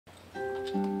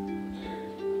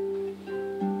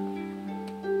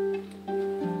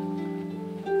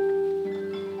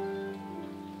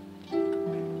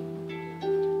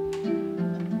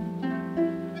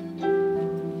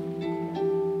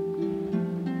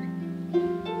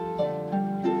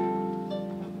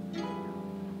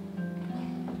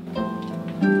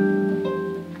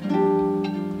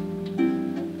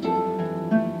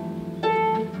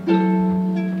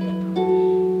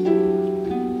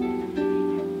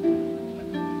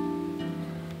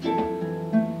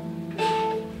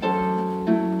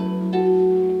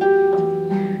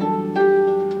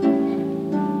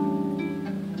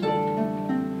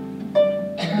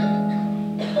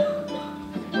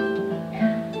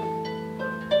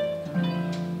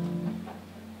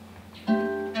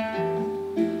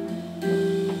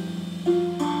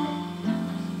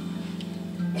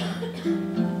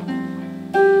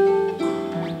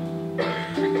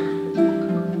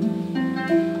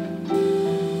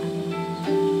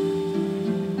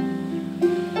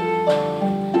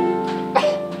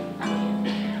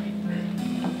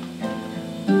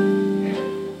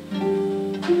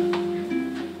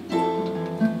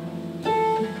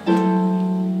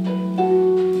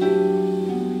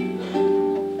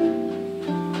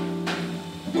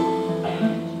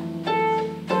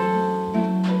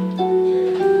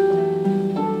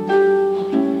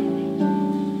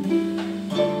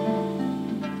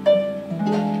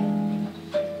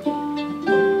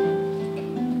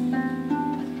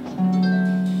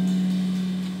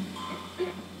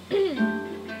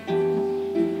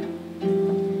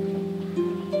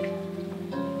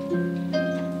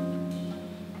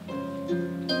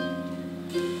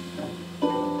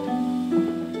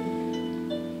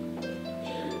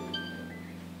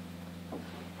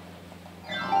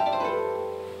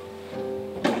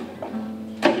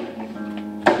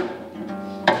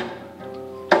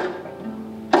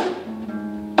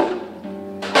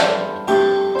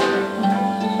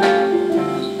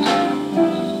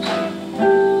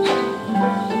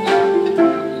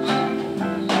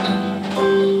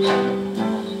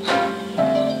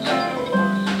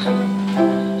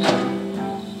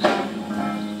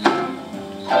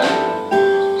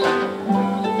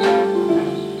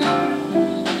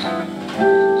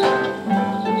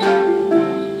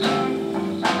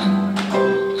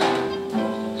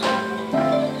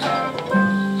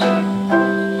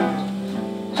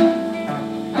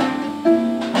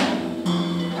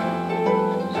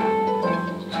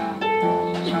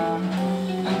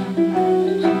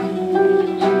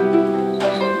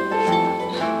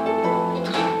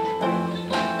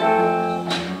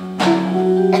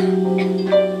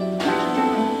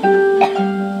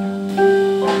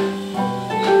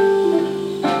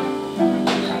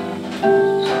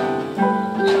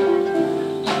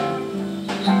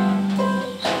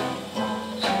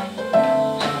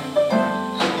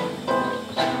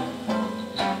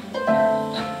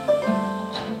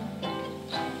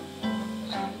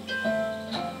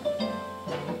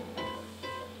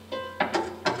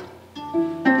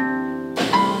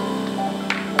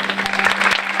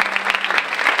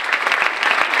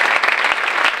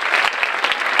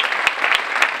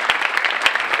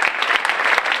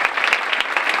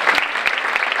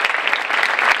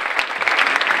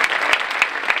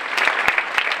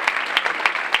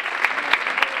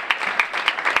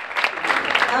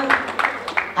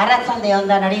Arratzalde on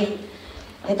danari,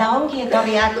 eta ongi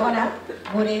etorriak ona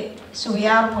gure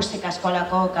Zubiaur musika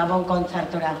eskolako Gabon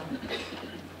kontzertura.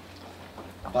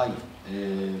 Bai,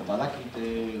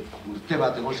 badakite urte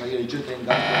bat egon zaila itxoeten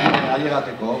gure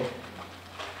ailegateko,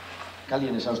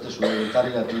 kalien esauztezu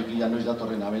etarriatik ia noiz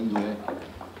datorren abendue,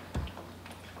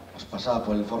 os pasaba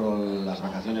por el forro las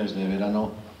vacaciones de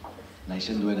verano,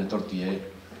 naizen duen etortie,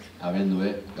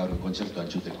 abendue, gaur kontzertua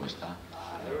entzuteko ez da.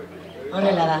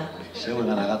 Horrela da. Zeuen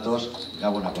gana gatoz,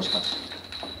 Gabonako ospat.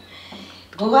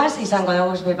 Gugaz izango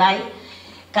daguz bebai,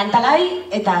 kantalai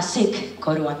eta zik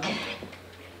koruak.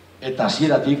 Eta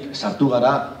hasieratik sartu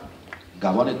gara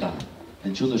Gabonetan.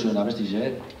 Entzun duzuen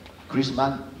abestize,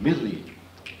 Christmas Midley.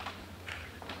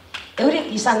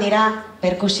 Eurek izan dira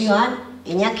perkusioan,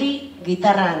 Iñaki,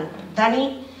 gitarran,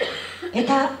 Dani,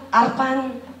 eta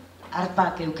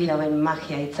arpak eukidauen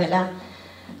magia itzela,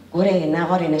 gure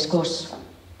nagoaren eskuz,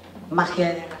 magia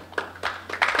edera.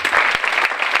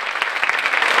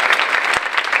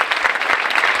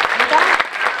 Eta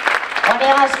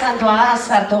honegaz kantuagaz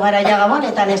sartu gara ja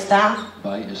Gabonetan ez da?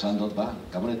 Bai, esan dut ba,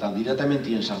 Gabonetan,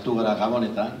 diretamente sartu gara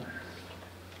Gabonetan,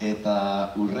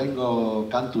 eta urrengo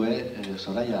kantue,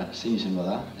 Soraya, zein izango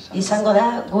da? Izango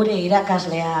da gure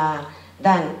irakaslea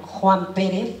dan Juan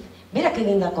Pérez, berak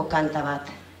egindako kanta bat,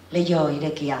 Leio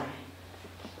irekia.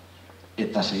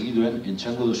 Eta segiduen,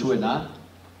 entxango duzuena,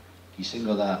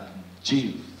 izango da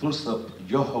G. Fullstop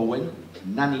Johouen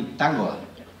Nani Tangoa.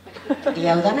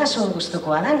 Ia udana zuen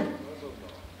gustukoa dan.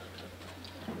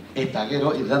 Eta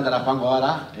gero, Irlandara joango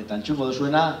gara, eta entxungo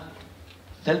duzuena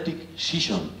Celtic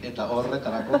Season, eta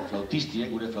horretarako flautisti,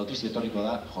 gure flautisti etorriko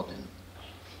da joten.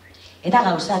 Eta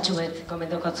gauzatxuet,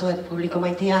 komentokotzuet publiko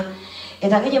maitia,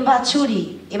 eta gehien bat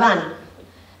zuri, Iban,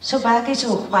 zu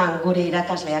badakizu Juan gure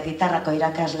irakaslea, gitarrako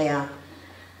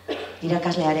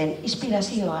irakaslearen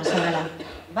inspirazioa zagala.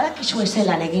 Badakizu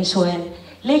ezelan egin zuen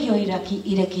Leio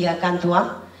irekia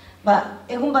kantua,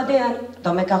 egun batean,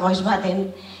 domeka goiz baten,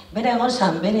 bere egon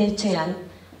zan, bere etxean,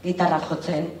 gitarra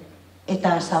jotzen,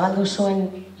 eta zabaldu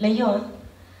zuen leioa,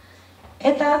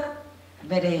 eta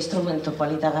bere instrumentu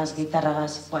politagaz,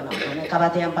 gitarragaz, domeka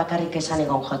batean bakarrik esan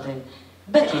egon joten.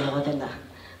 Beti egoten da.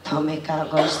 Domeka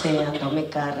goiztean,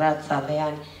 domeka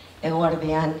arratzaldean,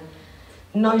 eguerdean,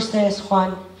 noiz ez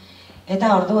Juan,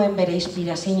 eta orduen bere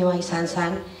inspirazioa izan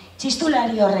zen,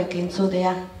 txistulari horrek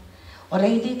entzutea,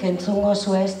 horreitik entzungo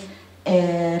zuez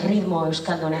ritmo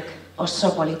euskaldunak,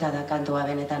 oso polita da kantua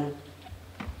benetan.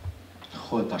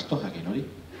 Jo, eta ez tokakin hori.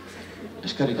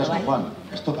 Eskerrik asko, Juan,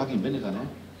 ez tokakin benetan,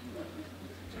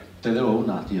 Te debo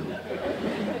una, tío.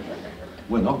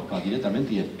 Bueno,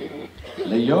 directamente,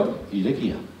 Leio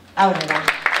irekia. Aurrera.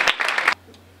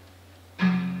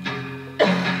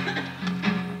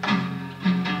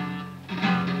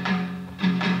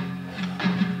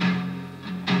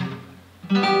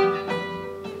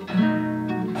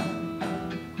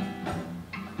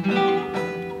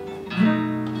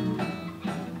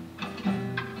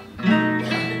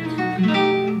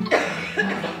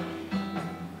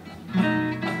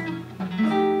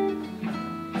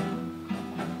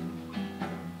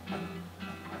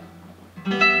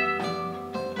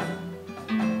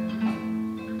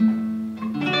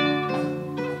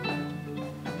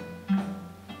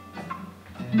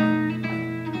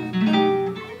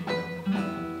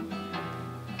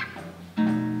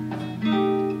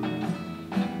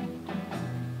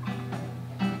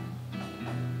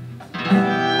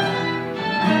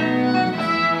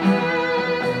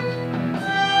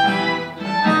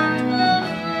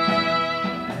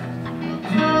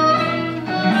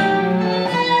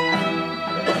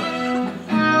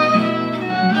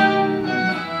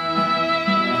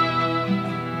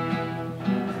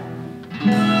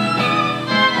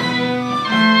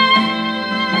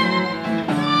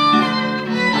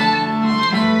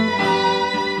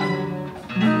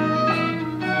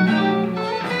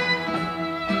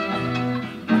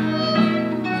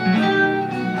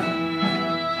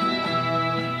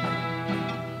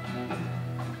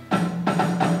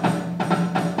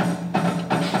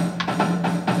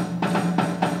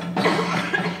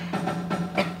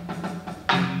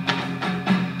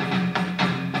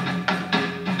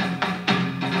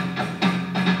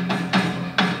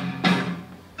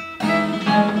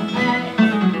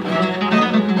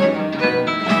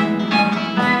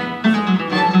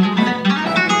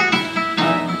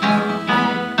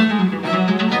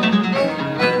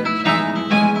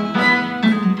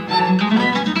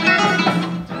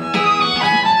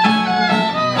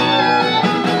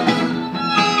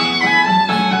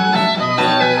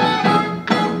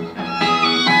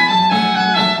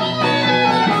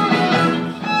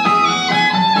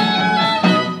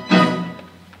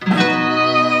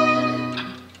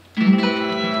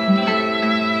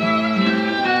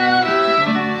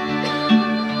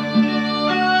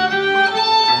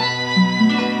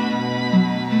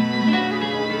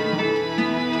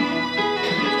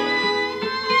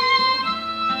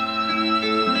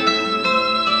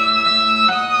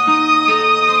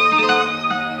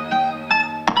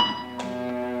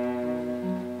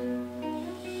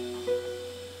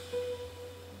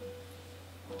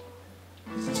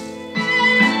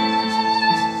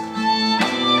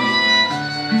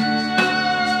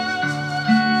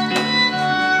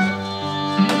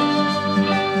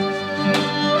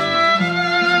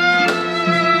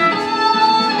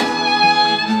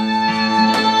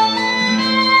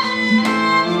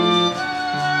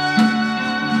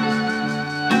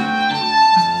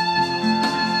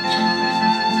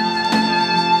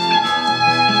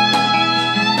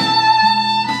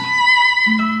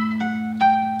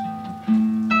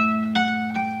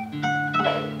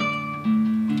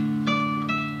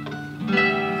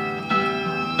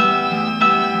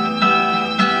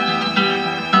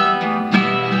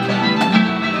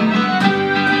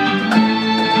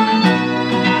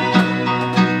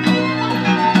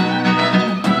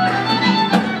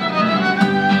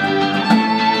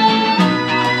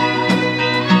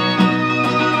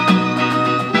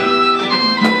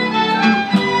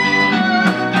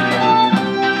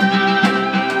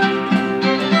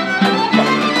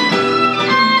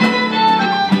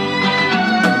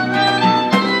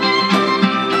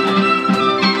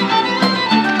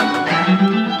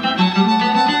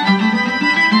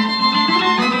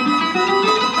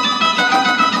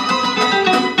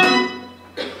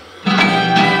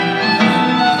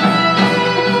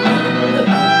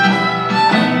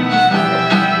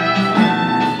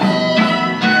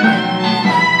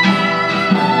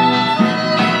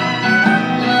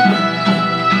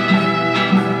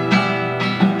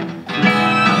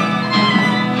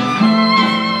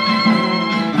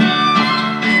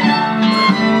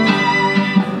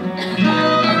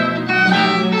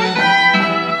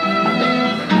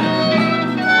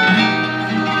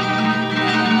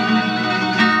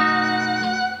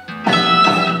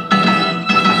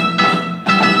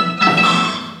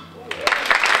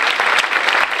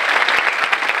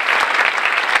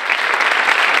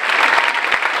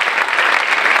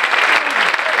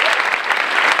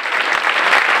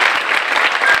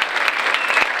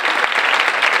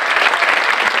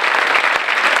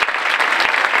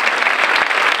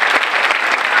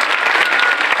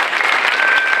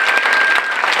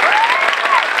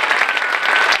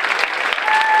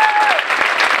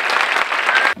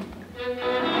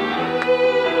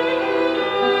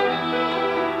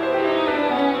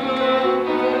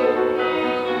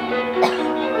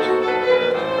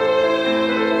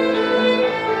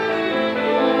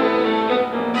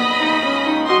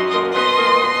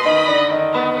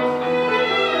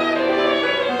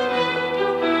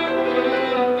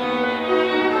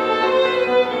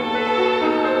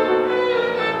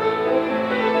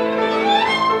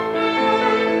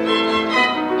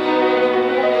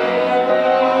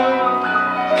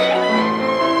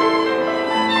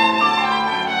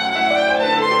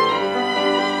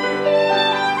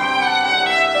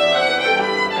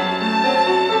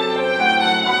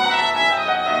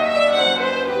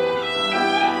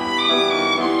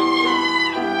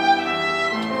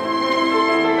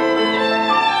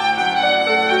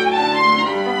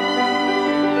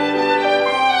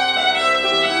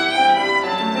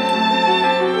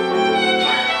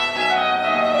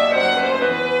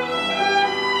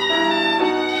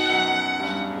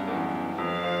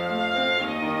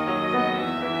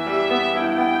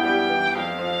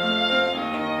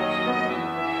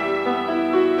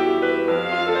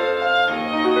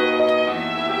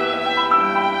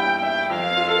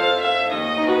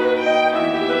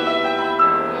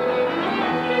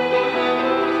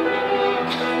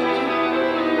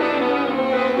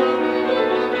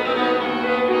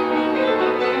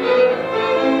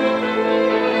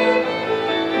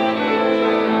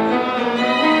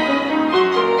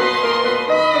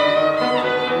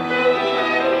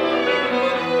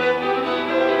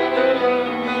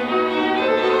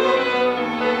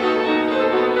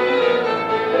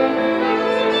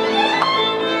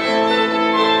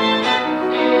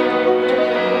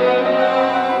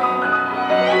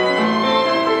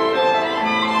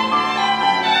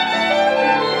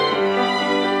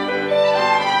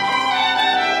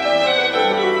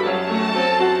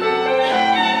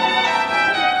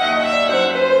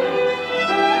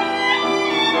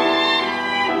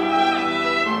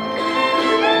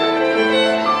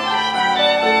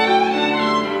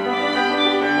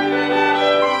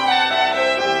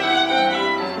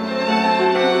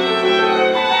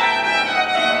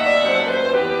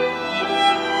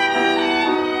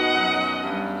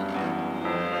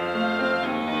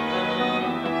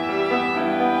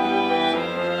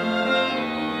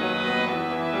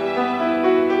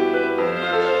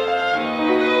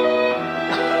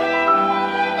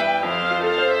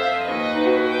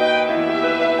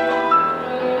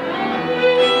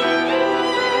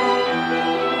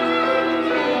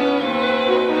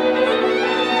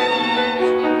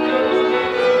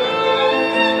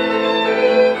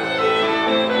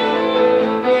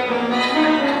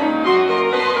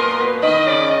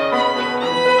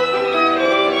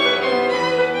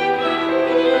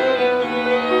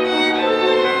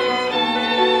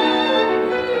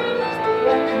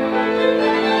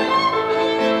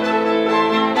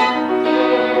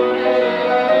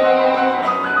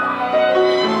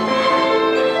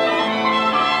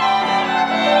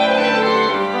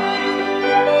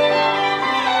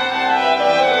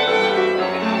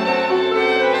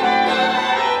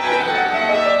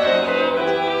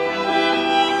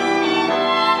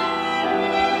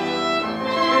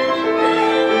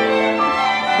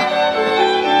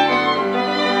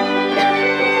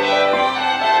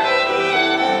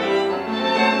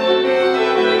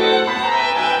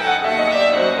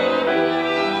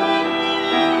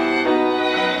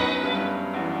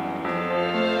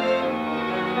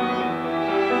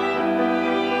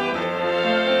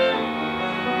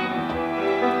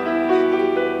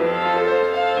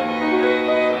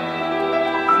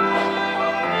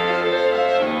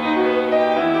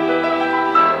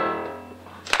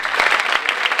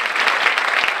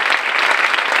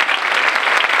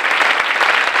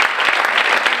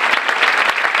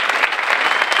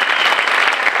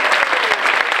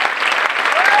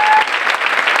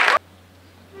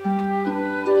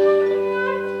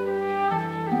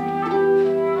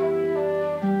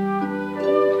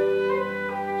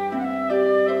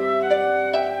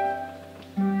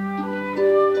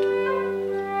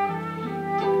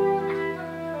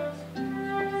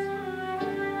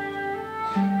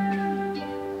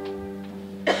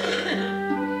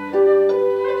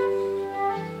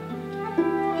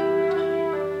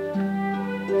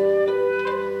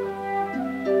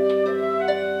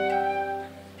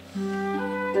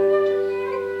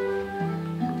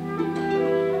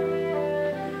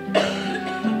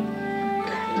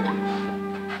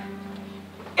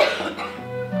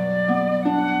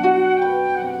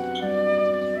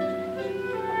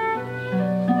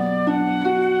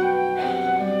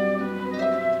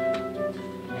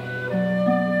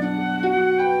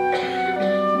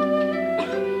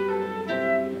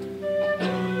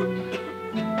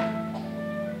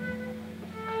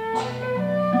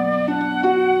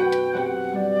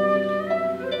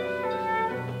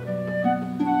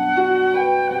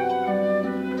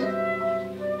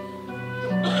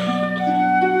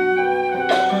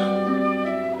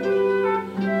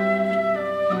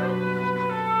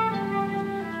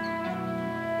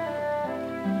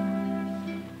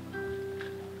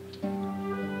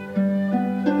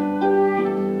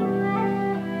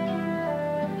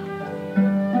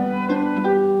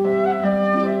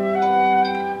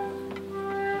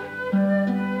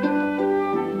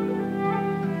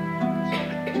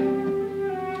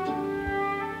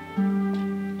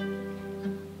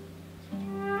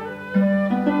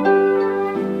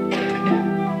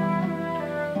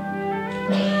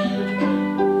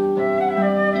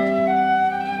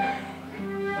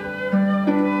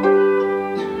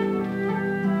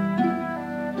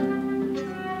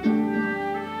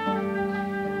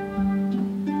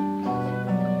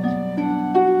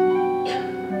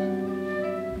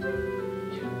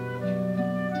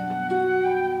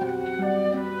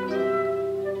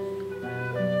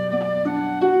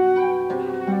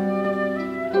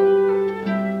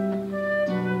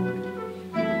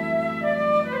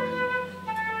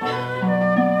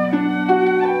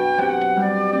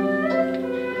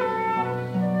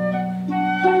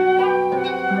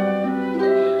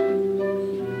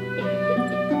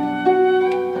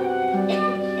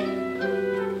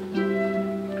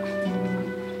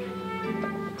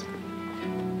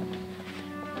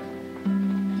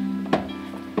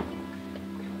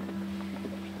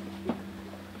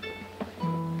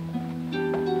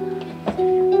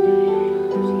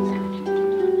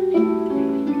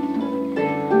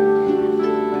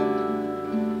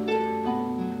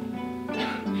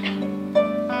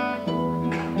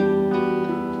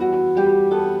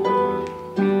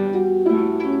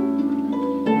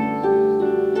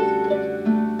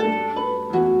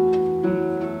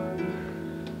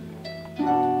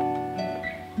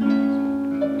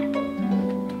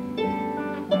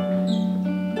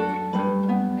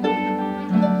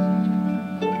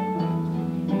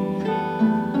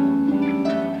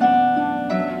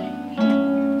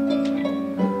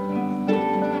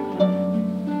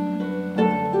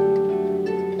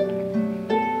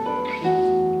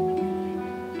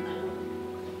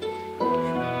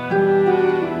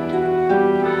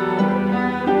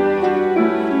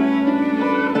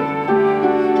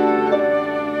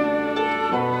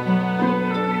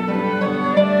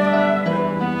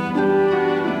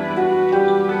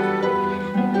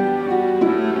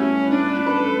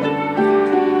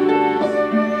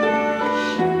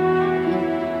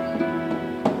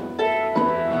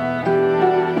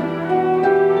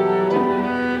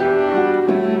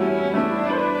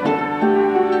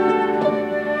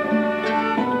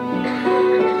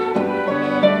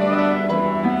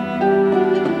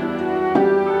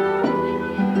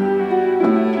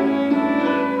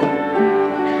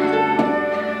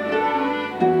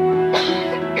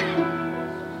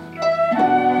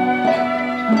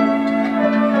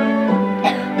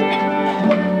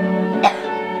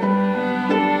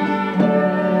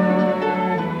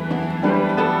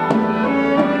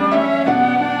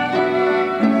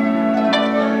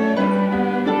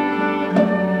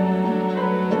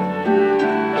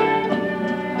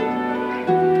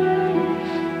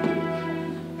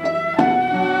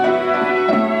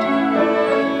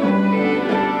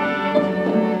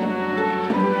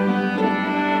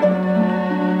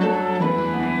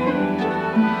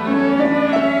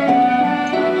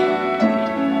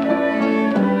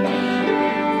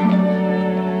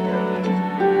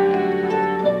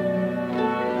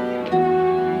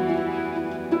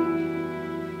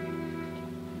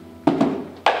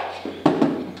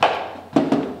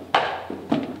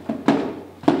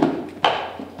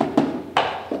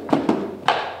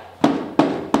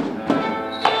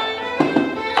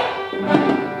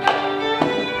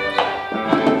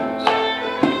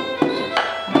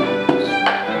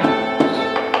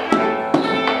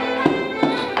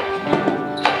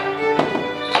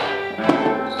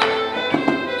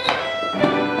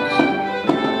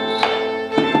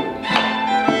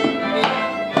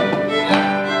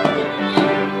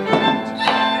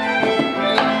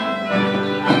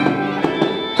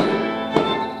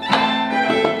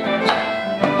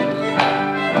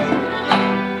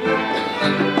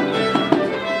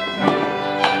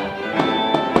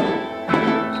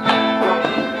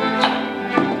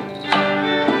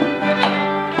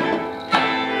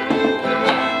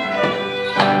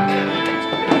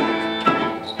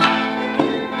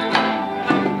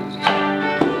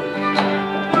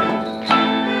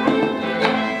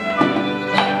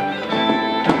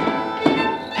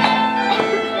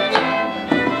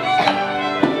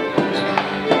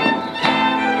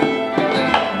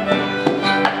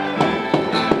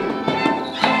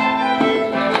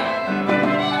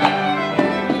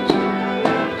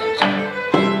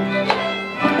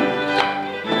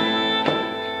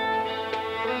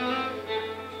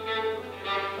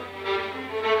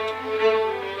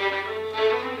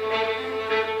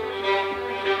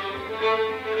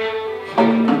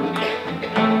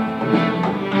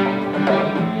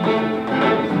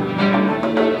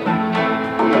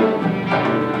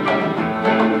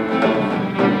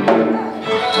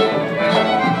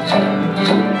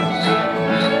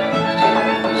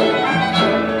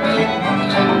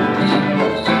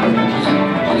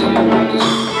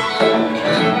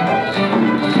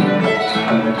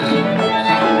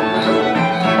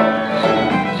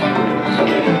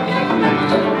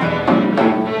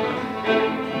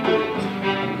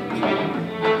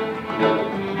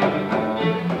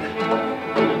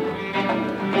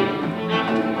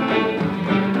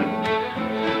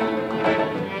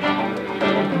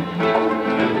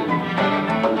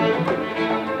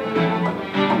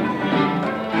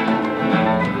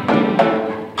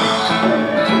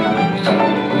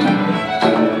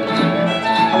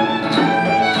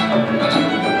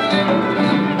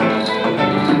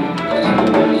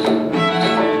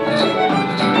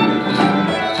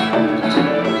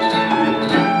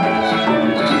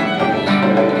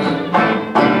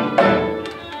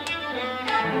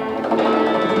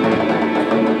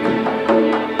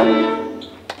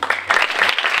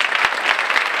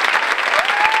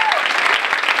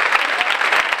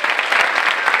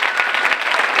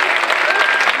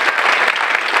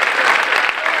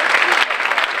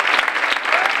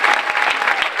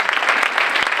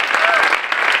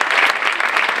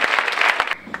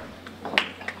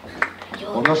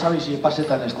 Ondo zabizi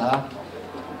pasetan ez da?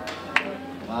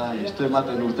 Bai, ez du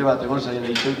ematen urte bat egon zaila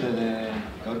itxoite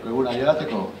gaurko eguna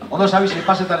llegateko. Ondo zabizi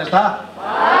pasetan ez da?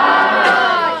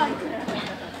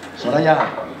 Soraya,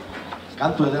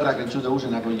 kantu ederrak entzute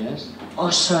guzenako inez?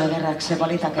 Oso ederrak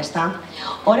zepolitak ez da.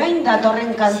 Orain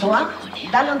datorren kantua,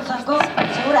 danontzako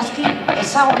segurazki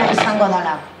ezaguna izango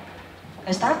dela.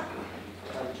 Ez da?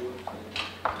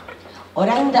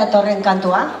 Orain datorren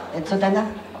kantua, entzuten da?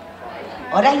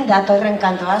 Orain datorren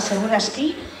kantua,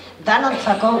 segurazki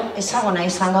danontzako ezaguna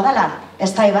izango dela.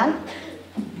 Ez da, Iban?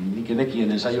 Nik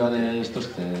edekien ensaioan ez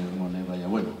tozte, baina,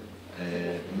 bueno.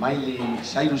 Miley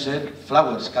Cyrusen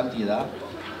Flowers kantie da,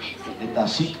 eta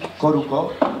zik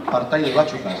koruko partaide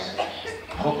batzukaz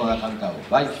joko da kantau,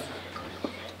 bai?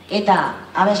 Eta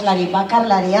abeslari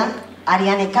bakarlaria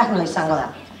Ariane Carno izango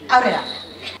da. Aurrera!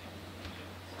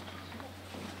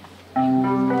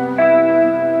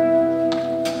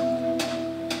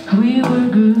 We were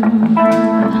good,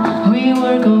 we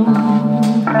were gold,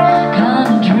 kind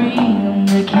of dream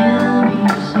that can't be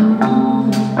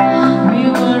sold. We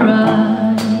were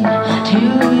right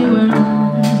till we were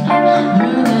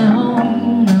through the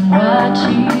home and watch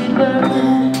it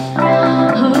burn.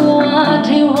 Oh, I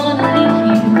didn't wanna leave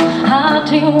you, I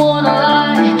didn't wanna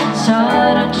lie.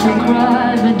 Started to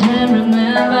cry, but then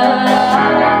remembered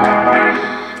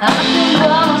I think I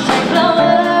must say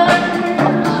flowers.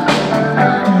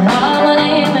 My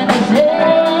name and his head.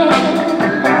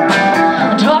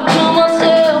 I talk to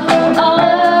myself for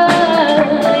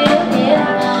hours, yeah.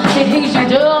 Things you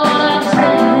don't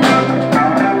understand.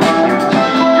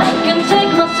 I can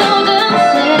take myself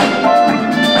dancing,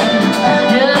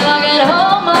 yeah, I can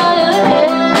hold my head,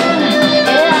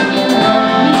 yeah, I can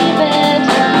love me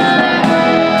better.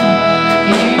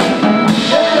 You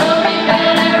can love me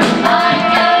better, I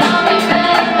can love me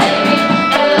better, baby.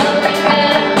 You love me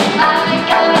better, I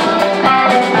can love me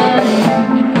better.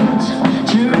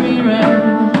 To rewrite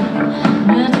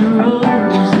with the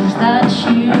roses that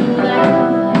you left.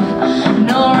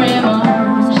 No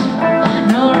remorse,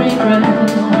 no regret.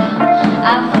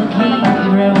 I forgive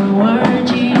every word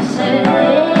you said.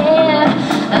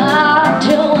 I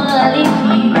don't wanna leave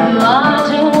you, I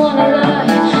don't wanna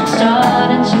lie.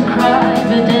 Started to cry,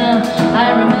 but then I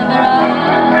remember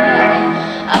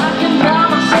I can buy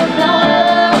myself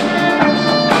flowers.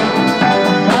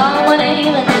 Write my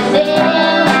name in the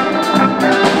sand.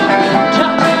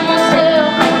 Talk to myself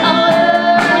for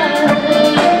hours,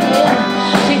 yeah.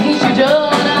 Things you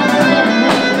don't understand.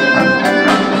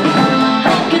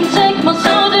 I can take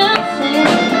myself dancing,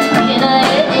 yeah,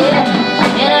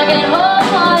 and I can hold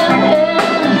my head,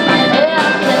 yeah,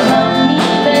 I can love me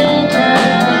better.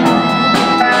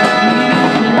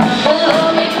 You can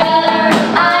love me better,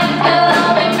 I can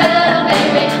love me better,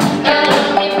 baby. Can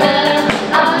love me better,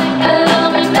 I can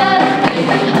love me better,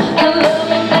 baby. Can love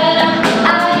me better,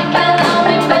 I can love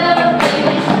me better,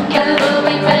 baby. Can love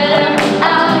me better,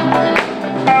 I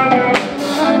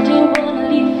didn't wanna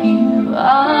leave you, I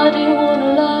didn't wanna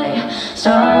lie.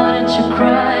 Started to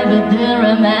cry, but then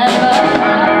remember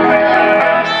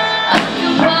I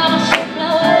can buy myself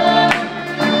flowers.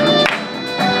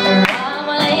 Write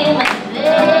my name in the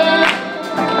sand.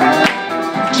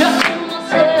 Talk to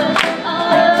myself for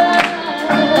hours,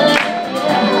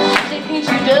 yeah. Things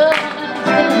you don't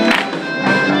understand.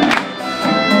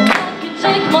 I can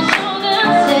take my soul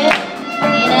dancing,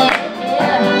 yeah,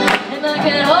 and I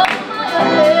can hold my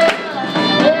head,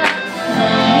 yeah,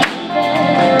 I can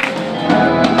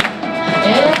love me better,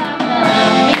 yeah,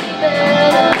 I can love me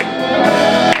better.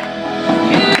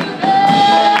 You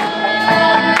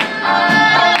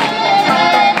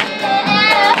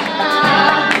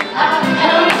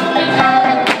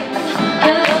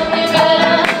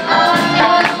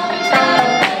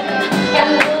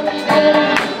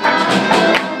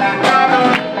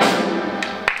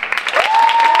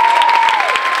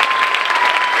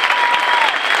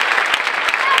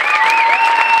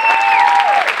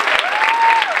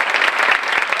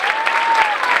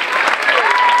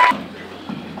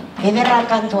Ederra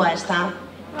kantua ez da.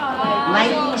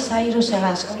 Miley Cyrusen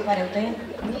asko pareute,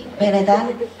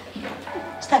 benetan,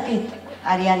 ez dakit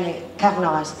Ariane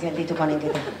Carnogaz geldituko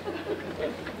ninketa.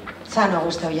 Zano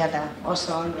guzti hoiata,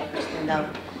 oso ondo ikusten dau,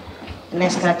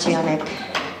 neskatxe honek.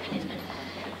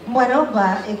 Bueno,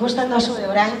 ikusten dozu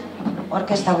orain,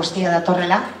 orkesta guztia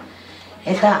datorrela,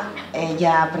 eta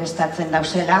ja prestatzen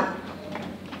dauzela,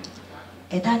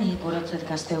 eta ni gurotzet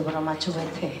gazteu bromatxu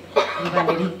bete,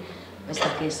 Ibaneri, ez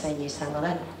dakit zein izango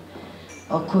den,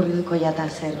 okurrituko jata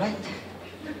zerbait.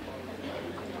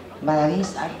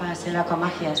 Badagiz, arpa zelako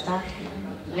magia, ez da?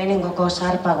 Lehenengoko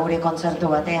arpa gure kontzertu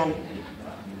batean.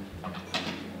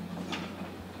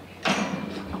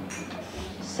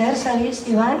 Zer zabiz,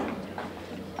 Iban?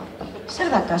 Zer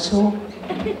da kasu?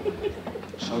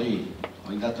 Sori,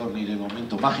 oindator nire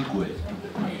momento magikue.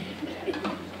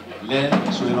 Lehen,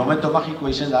 zure momento magikoa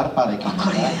izen da harparekin.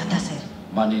 Okorria eta zer.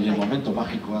 Ba, nire momento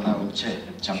magikoa da ontxe,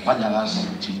 txampainagaz,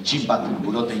 txintxin bat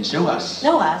burotein zeugaz.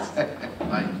 Neugaz?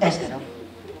 Bai. Ez gero.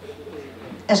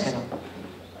 Ez gero.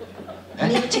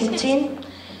 Nik txintxin,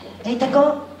 eiteko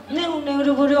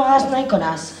neuro buruagaz nahiko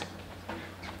naz.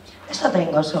 Ez da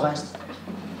tengo zugaz.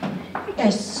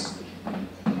 Ez.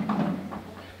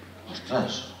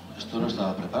 Ostras, esto no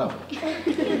estaba preparado.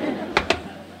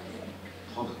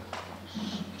 Jo,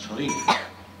 sori,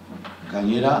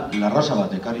 gainera, la rosa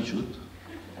bat ekarri zut.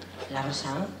 ¿La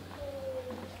rosa?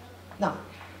 No,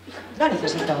 no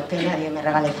necesito que nadie me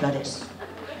regale flores.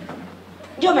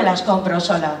 Yo me las compro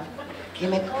sola. Y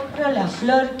me compro la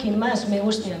flor que más me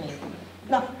guste a mí.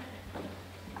 No.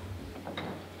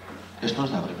 Esto no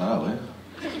está preparado,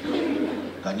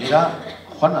 Gainera,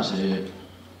 Juana ze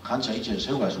jantza itxen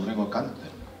zeugaz urrengo kante.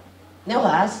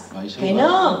 ¿Neugaz? Bai, Que zeugaz.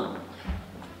 no.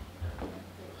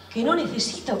 Que no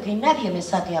necesito que nadie me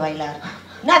saque a bailar.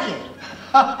 Nadie.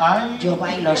 Ay, Yo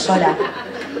bailo sola.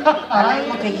 Al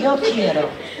ritmo que yo quiero.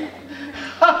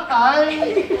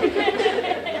 ay.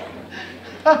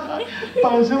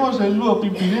 Parecemos el dúo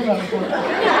Pimpinela.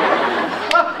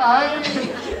 Ay.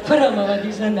 Broma bat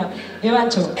izan da.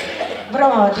 Ebantxo,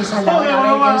 broma bat izan da.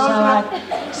 Broma bat.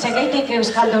 Segeitik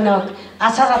euskaldunok,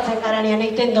 azarratzen garanean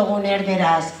egiten dugun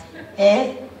erderaz.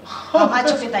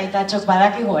 Amatxok eta itatxok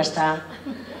badakigu ez da.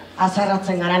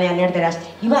 Azarratzen garanean erderaz.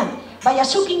 Iban, baina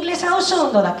zuk inglesa oso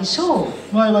ondo dakizu.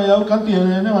 Bai, hau kanti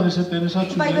eban esaten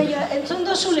esatxu. Bai, entzun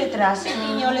dozu letraz,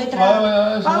 niño letra.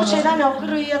 Bai, Hauze edan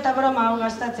okurria eta broma hau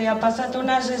gastatzea pasatu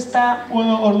naz ez da...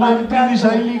 Bueno, orduan brindis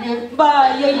ailike.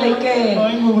 Bai, eileike.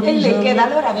 Eileike,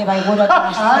 dalora be bai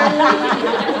gurotaz. Ai.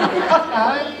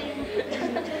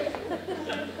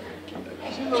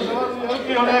 Zindo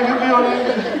zabarri, euki honek.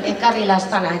 Ekarri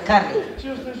lastana, ekarri.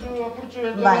 Txiostezu apurtxu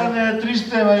ez Bai. da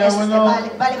triste, baina, bueno.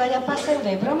 Bale, baina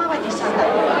paseude, broma bat izan da.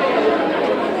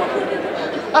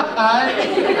 Ai.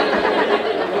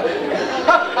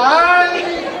 Ai.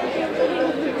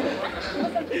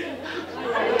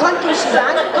 Kontuz,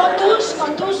 Iban,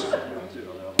 kontuz.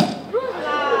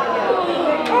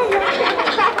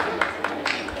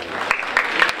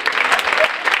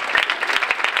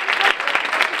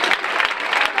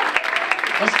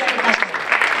 Eskerrik asko.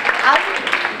 Hau,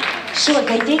 zuek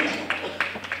gaitik,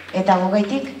 eta gu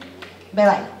gaitik,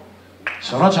 bebai.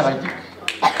 Zorrotza gaitik.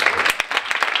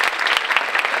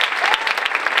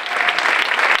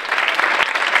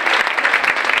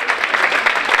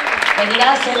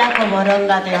 Begira zelako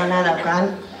borondate ona daukan.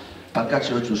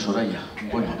 Parkatze hotzu Zoraia.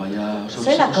 Bueno, baina...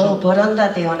 Zelako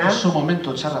borondate ona. Oso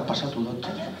momento txarra pasatu dut.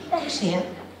 Sí,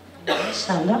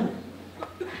 Sandon.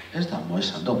 Ez da,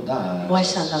 Moesandon da...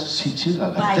 Moesandon. Sidra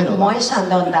Bai, gaitero da.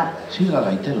 Moesandon da. Sidra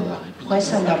gaitero da.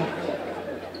 Moesandon.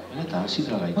 Benetan,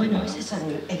 sidra gaitero Bueno, da. ez esan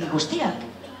egi guztiak.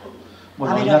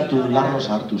 Bueno, A ber, hartu, hori, larroz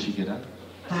hartu zikera.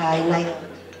 Bai, nahi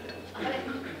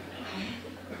dut.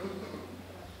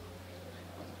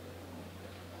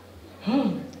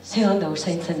 Ze ondo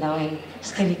usaintzen dauen,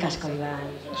 eskerrik asko, Iban.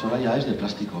 Zoraia ez de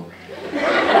plastiko.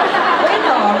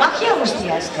 Bueno, magia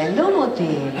guztia eskendu,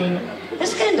 mutil.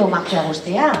 Eskendu magia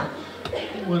guztia.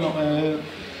 Bueno,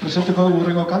 presenteko dugu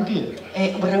urrengo kantie.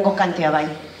 Urrengo kantea bai.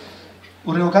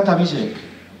 Urrengo kanta bizek,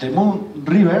 The Moon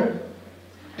River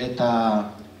eta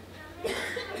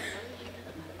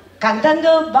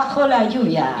Cantando bajo la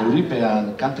lluvia.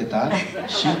 Euripean kantetan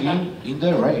Singing in the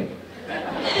Rain.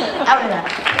 Aurrera,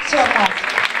 zuokaz.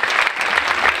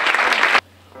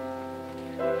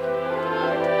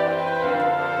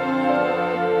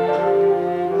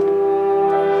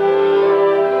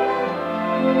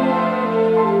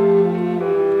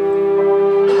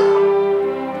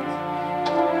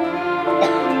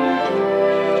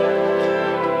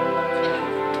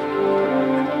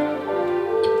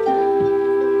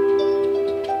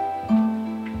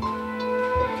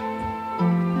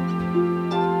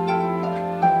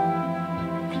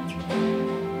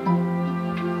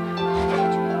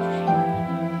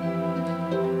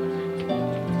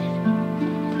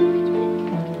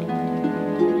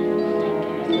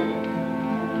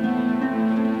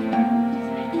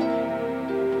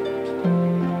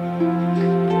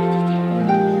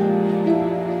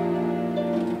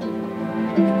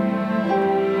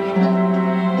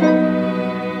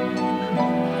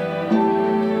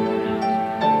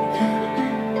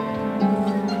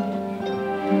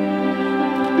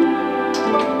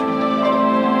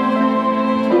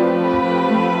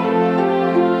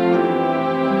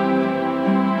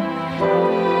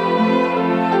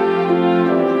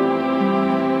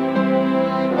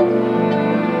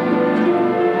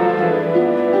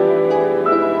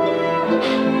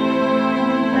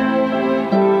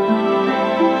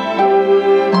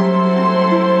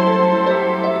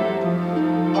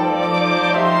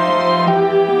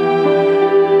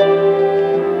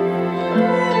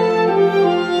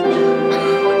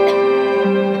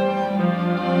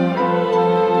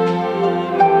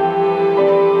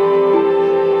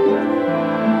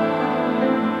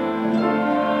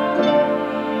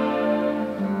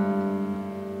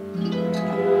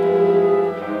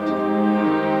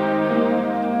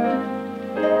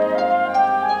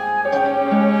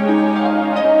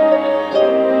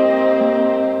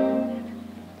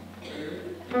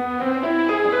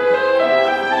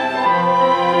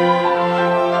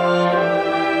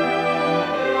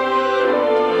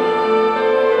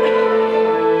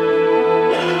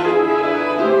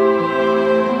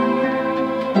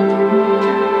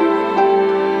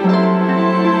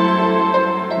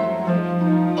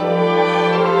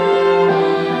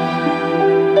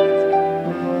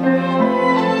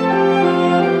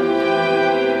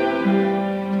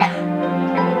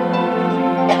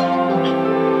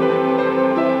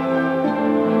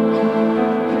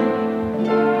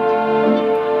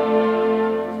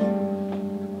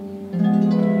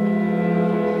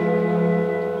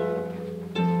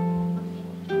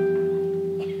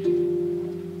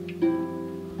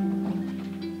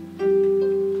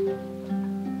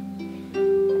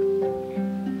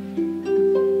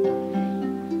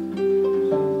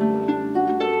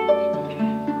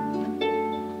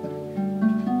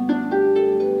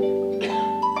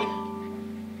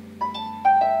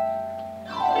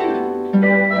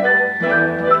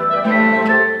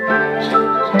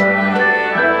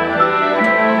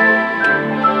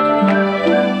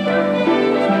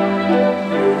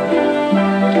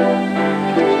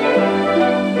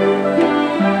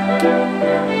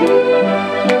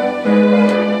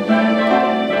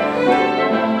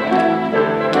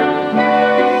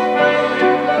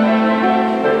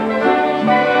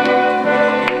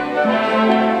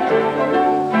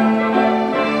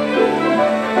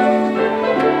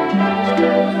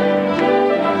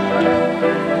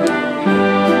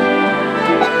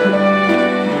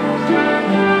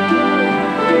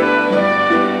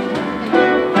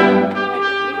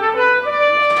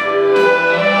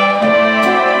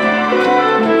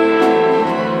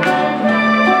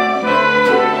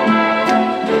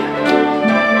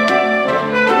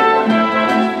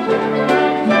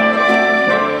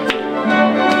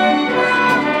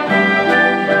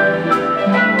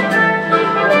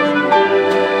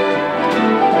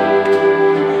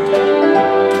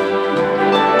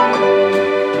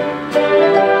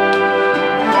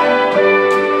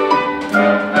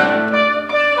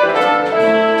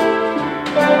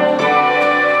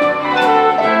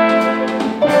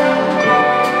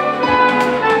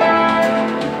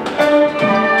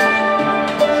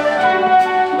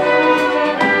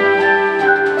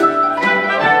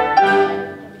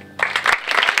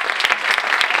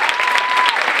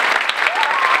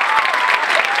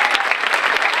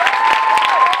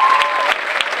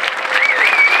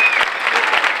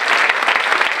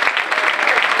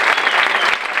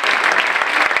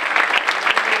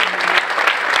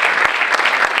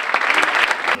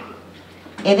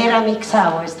 Ederra mixa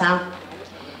hau, ez da?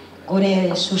 Gure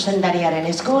zuzendariaren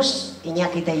eskuz,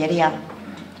 Iñaki Telleria.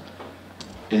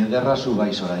 Ederra zu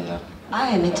bai, Soraya.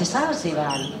 Hementxe zauz,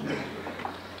 Iban.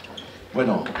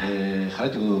 Bueno,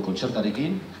 jarraituko du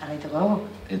kontzertarekin. Jarraituko.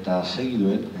 Eta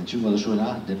segiduen, entzungo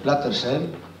duzuena, The Plattersen,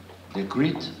 The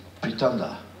Great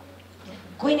Pretender.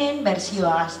 Queenen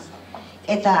bersioaz.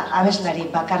 Eta abeslari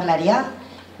bakarlaria,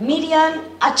 Miriam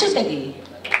Atxetegi.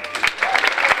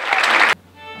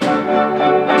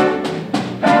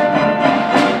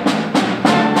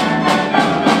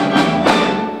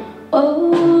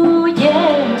 Oh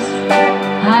yes,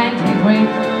 I'm the great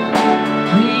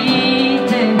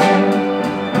pretender.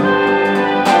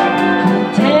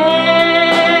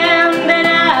 Pretend that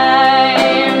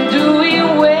I'm doing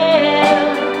well.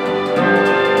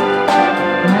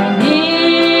 My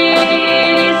need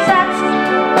is such,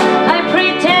 I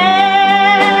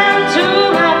pretend to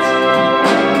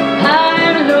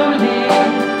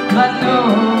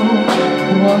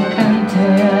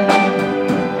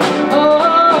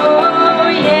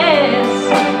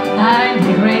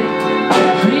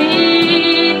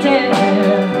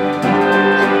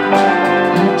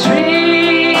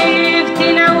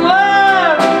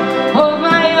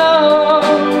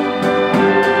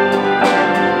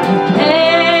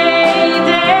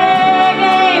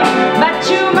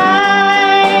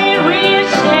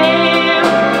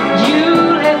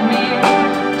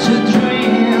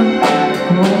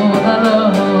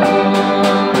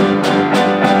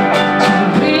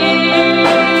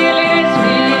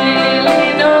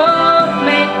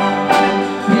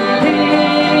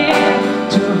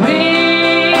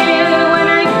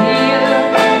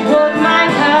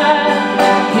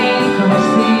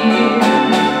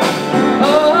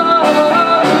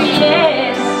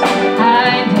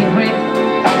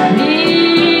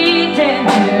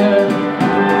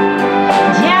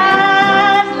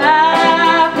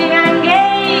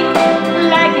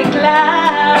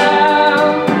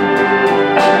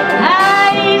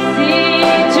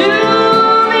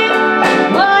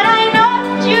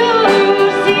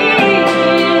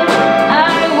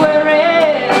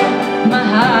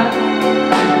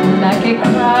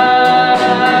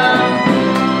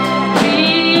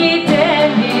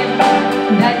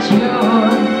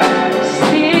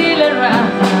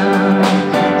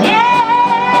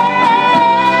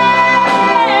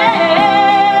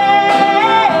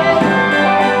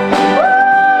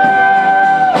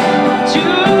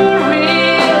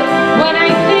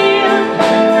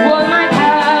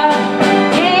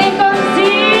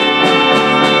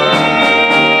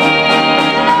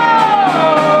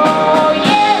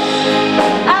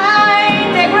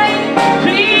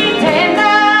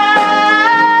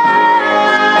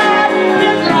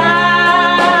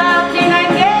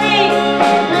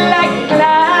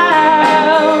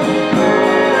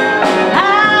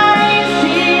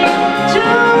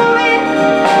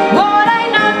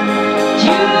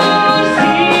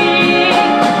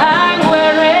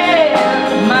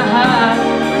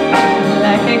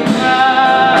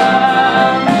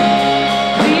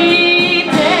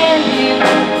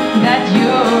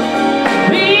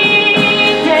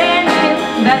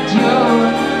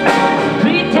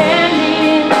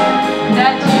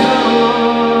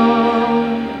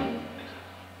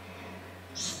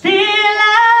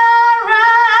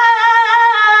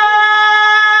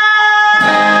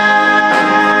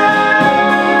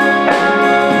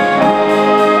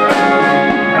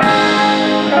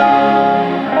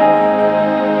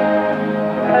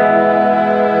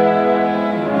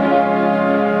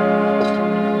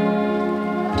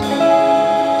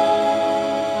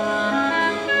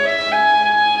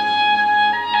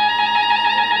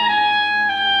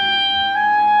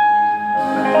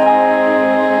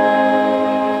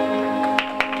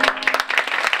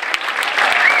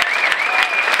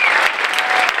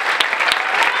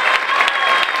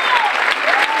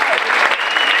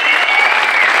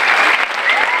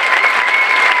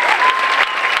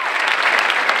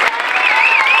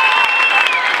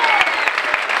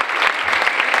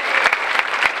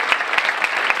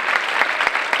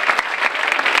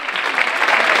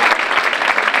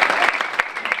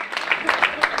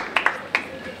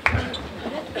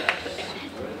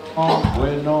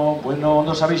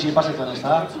Ondo zabisi pasetan ez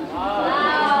da?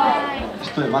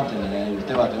 Ez du ematen,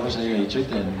 urte bat egon zaila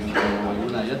itxoiten,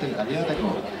 eguna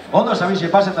jateko. Ondo zabisi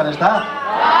pasetan ez da?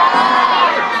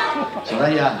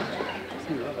 Zoraia,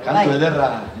 kantu ederra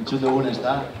entzun dugun ez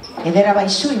da? Ederra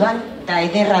baizu iban, eta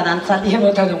ederra dantzaldi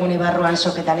bota dugun ibarruan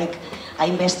soketanek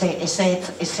hainbeste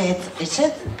ezetz,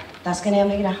 eta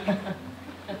azkenean begira.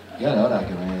 Ya era hora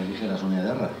que me dijeras una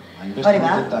ederra. Hori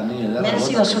ba,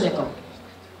 merezido zureko.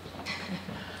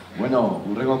 Bueno,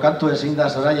 urrengo kantu ezin da,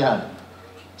 Zoraia.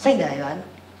 Zein da, Iban?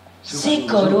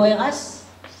 Zikoruegaz?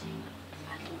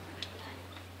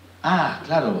 Ah,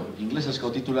 claro,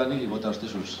 inglesezko titula niri bota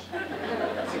ustezuz.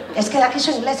 Ez que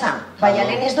dakizu inglesa, baina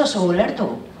lehen ez dozu ulertu,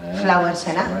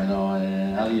 Flowersena. Bueno,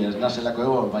 adi ez nazelako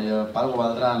ego, baina palgo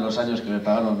valdrán los años que me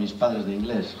pagaron mis padres de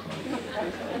inglés.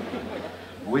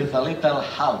 With a little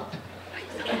help.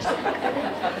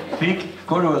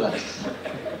 Zikoruegaz.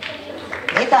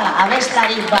 Eta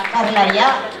abeslari bakarlaria,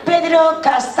 Pedro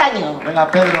Castaño.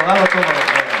 Venga, Pedro, dalo todo.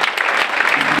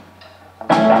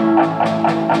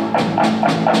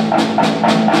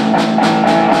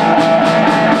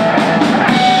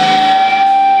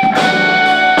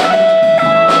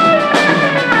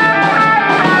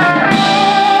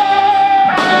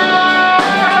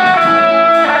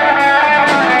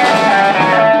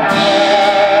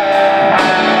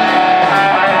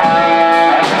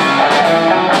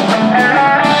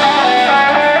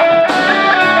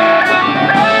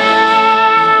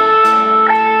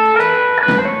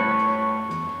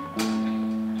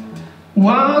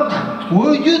 What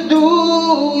would you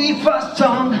do if I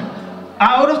sung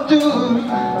out of tune?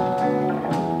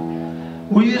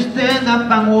 Will you stand up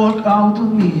and walk out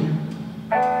with me?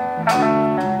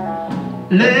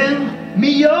 Lend me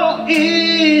your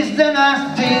ears, then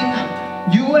I sing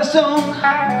you a song.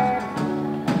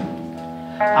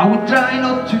 I will try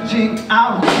not to think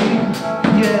out of tune,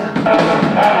 yeah.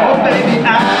 Oh baby,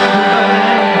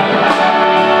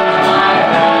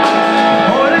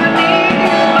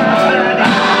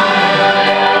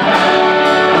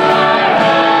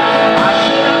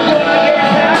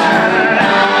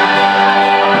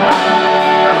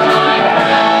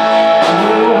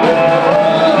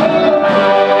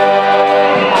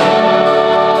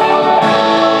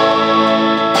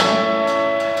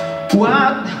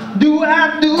 what do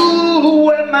I do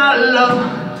when my love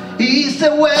is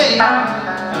away?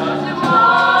 Doesn't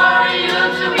want you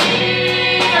to be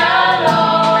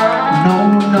alone.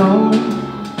 No.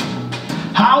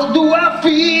 How do I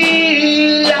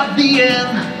feel at the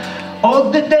end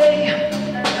of the day?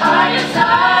 Are you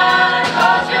sad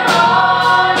 'cause you're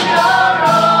on your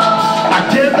own? I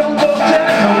tell them go tell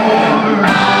no more.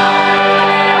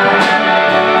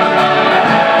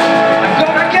 I'm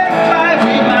gonna get by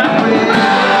with my friends.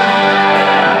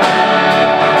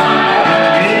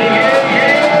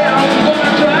 Yeah, I'm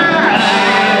gonna try.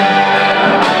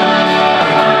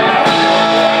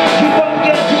 Keep on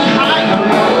getting higher.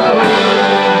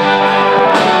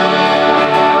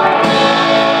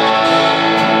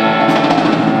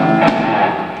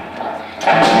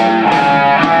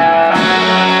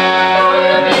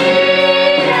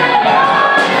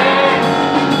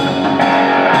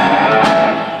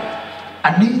 I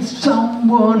need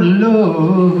someone to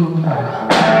love.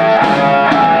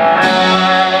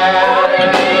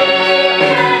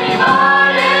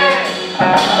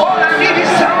 All I need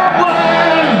is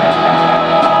someone.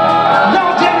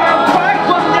 Don't get my fight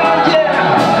from down there.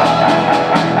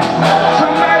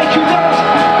 Somebody who knows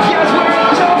just where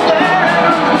it's all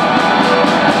down.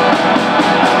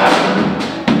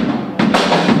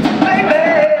 Baby,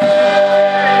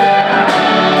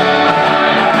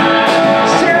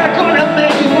 said I'm gonna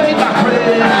make you wait, my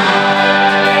friend.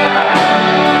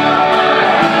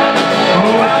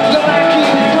 Oh, I'm gonna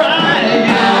keep trying.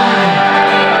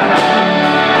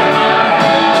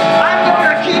 I'm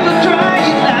gonna keep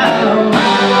trying now.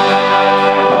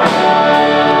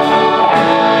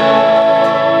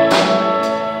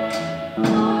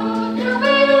 Would you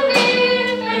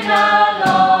believe in a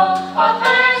love at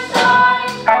first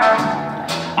sight?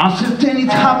 Uncertain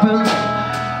it happens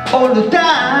all the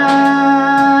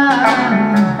time.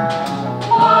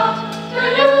 What do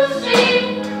you see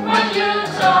when you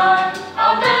turn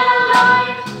on the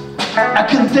light? I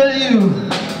can tell you,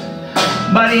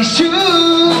 but it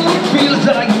sure feels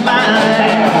like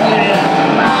mine. Yeah.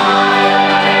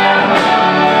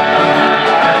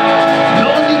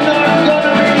 Don't you know I'm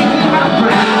gonna make you my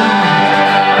friend?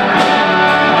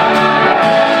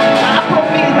 I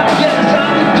promise I guess I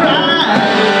will try.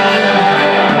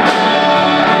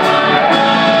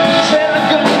 Said I'm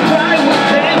gonna try with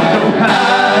them so high.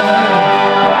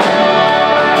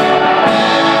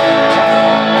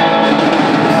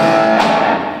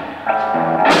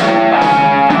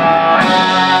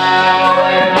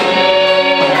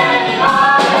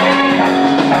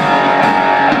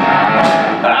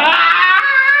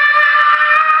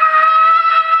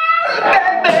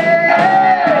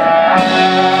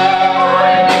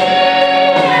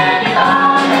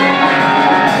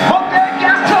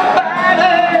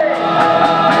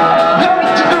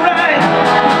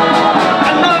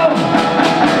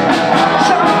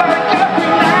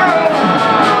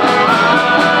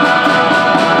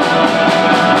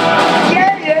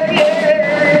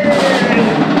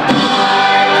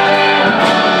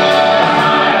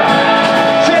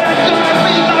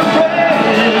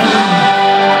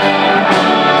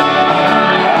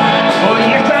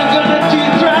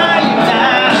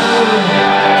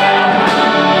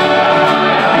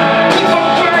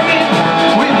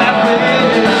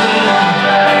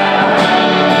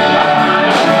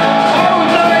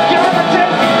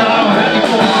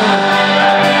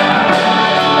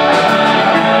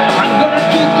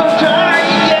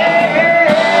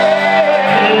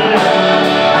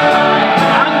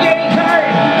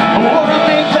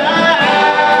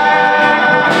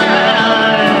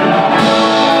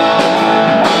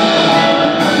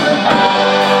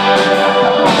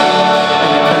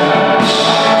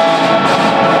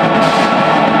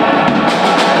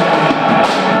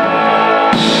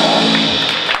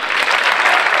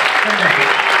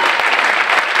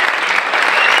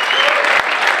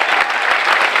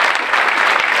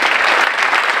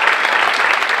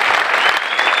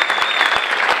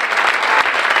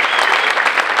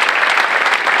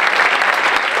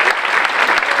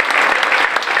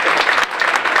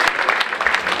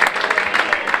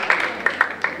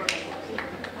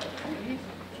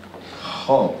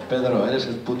 Jo, Pedro, eres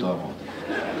el puto amo.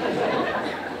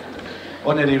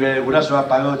 Oneri be gurasoa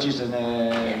pago txizen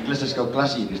inglesezko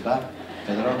klasik, ezta,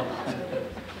 Pedro?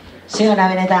 Ziona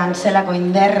benetan zelako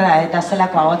inderra eta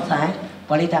zelako agotza,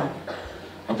 Polita.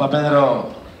 Opa, Pedro.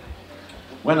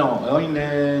 Bueno, oin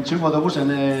txungo dugu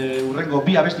zen urrengo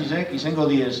bi abestizek izango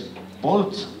diez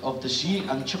Bolt of the Sea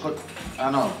and Chocolate...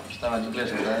 Ah, no, estaba en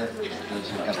inglés, ¿verdad?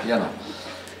 Es en castellano.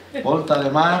 Volta de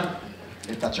mar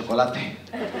eta chocolate.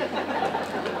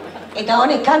 Eta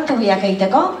honek kantu biak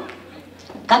egiteko,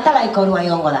 kantalai korua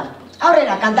egongo da.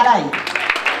 Aurrera, kantalai!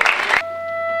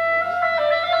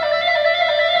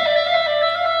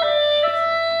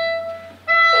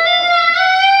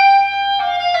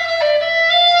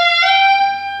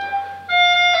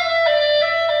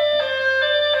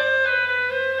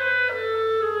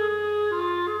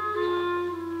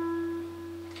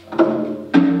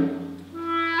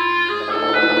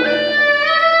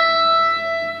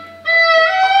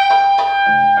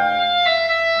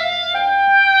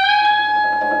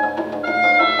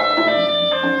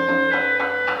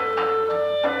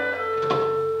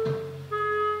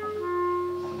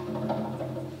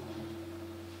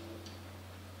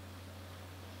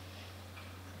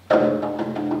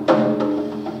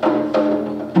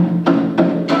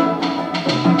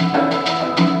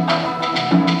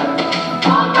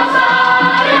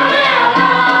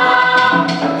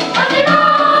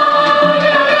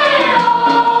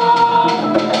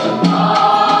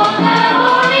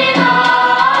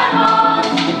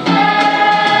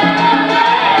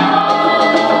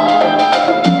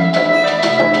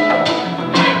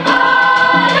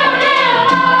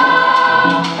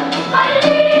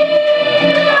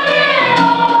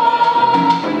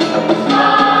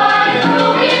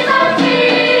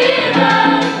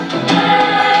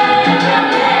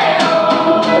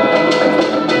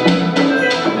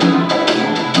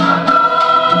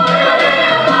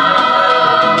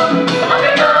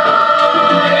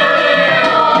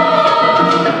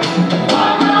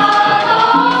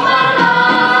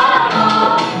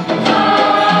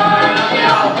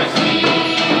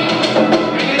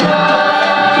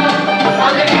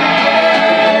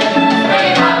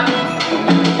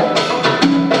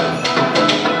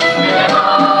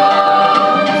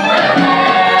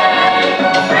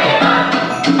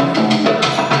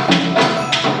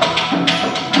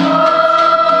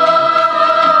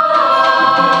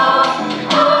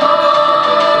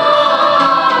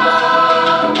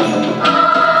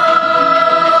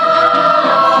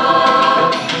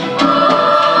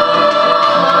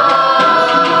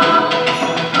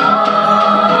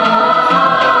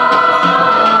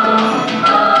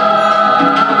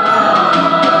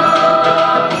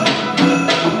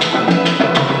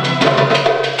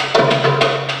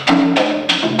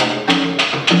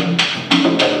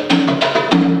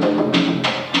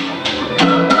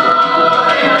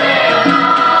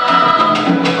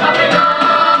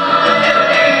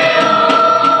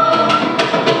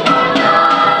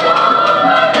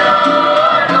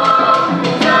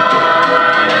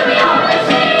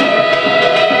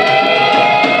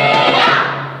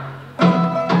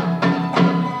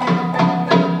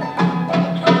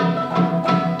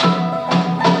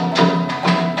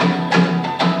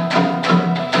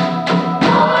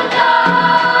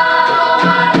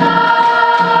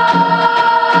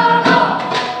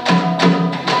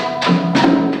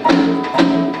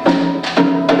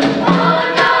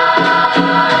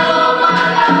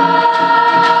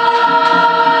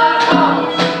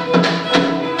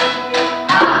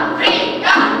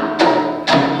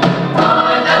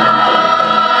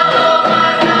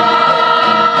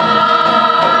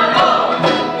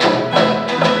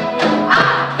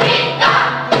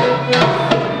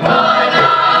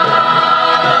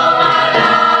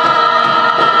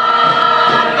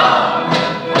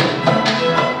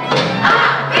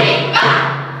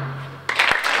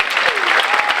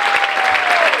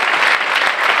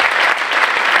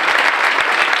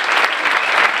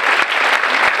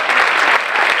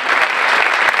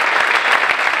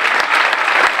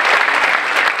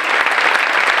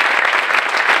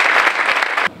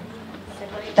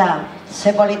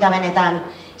 Ze polita benetan,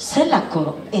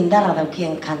 zelako indarra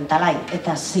daukien kantalai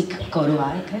eta zik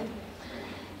korua,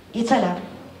 Itzela,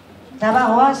 eta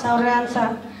bagoaz aurreantza,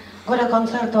 gure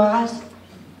kontzertuagaz,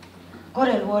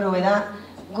 gure helburu da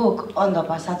guk ondo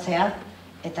pasatzea,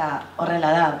 eta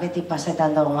horrela da, beti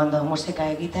pasetan dugu ondo musika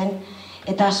egiten,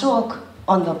 eta zuok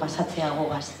ondo pasatzea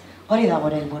gugaz. Hori da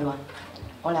gure helburua.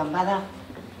 Holan bada,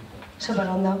 super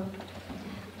ondo.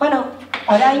 Bueno,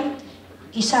 orain,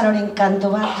 Izaroren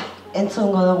kantu bat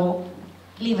entzungo dugu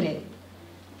libre.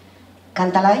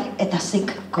 Kantalai eta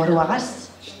zik koruagaz.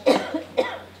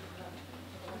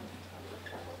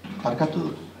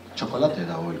 Barkatu, txokolate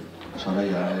da hoi.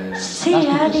 Zoraia, Ze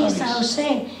ari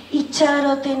zauzen,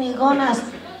 itxaroten igonaz,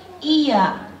 ia...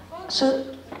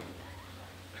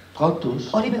 Kontuz?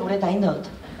 Hori begureta indot.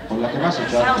 Hola, que más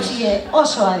hecho antes? Zauzie,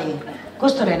 oso adi.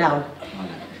 Gusturen hau.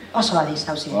 Oso adi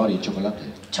zauzie. Hori,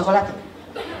 txokolate. Txokolate.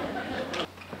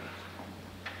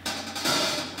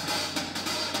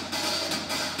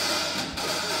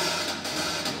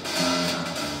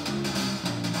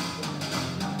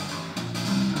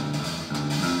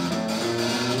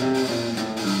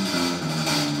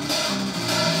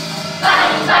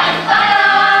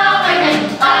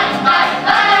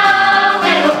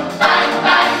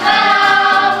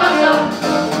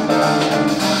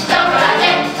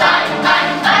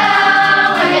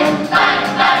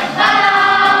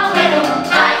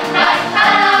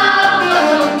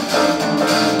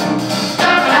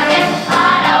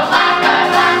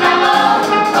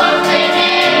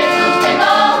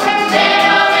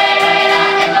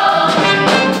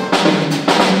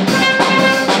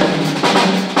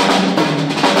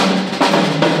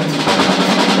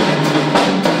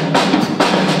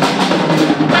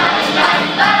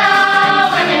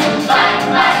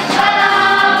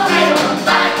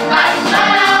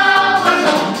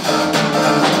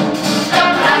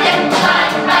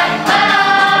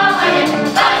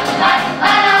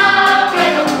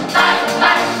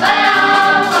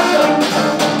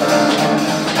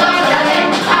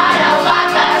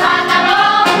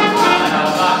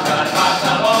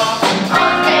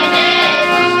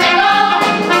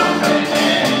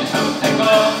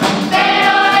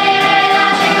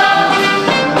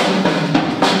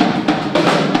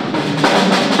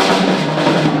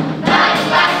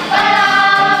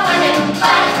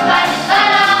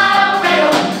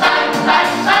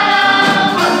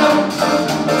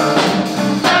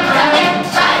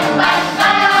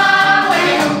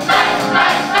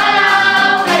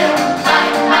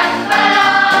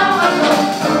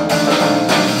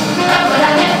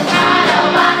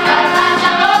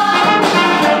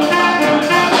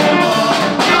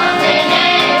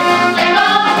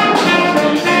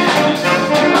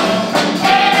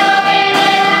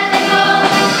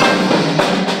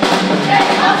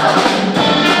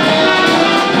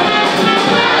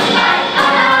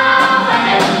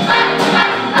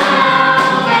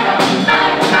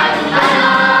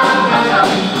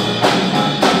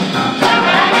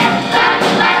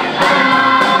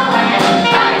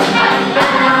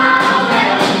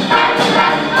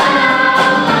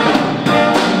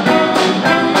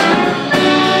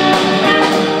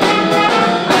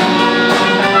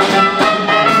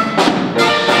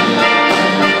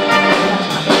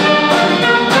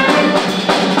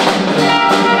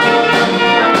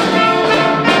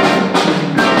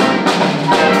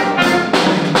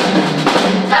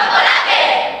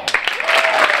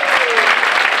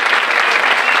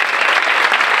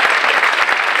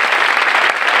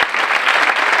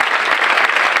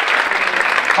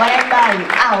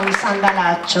 Hau izan dela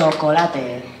txokolate.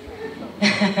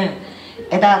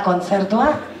 Eta kontzertua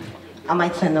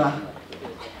amaitzen doa.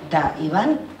 Da,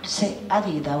 Iban, ze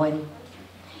adi dauen.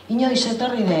 Inoiz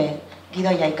etorri de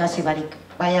gidoia ikasi barik.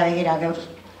 Baina begira gaur.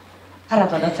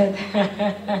 Harratu notzen.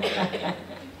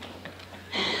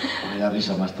 La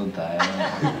risa más tonta,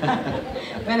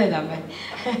 Benetan, bai.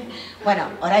 Bueno,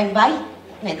 orain bai,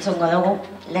 netzongo dugu,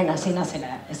 lehen hasi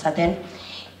nazela esaten,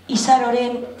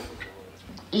 Izaroren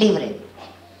libre.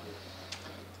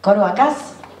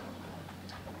 Koroakaz?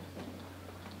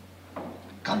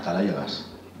 Kantara llegaz,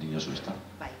 dinosu ezta.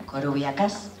 Bai,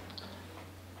 korubiakaz?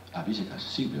 Abizikaz,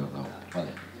 zik behor dago,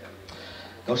 bale.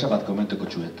 Gauza bat komenteko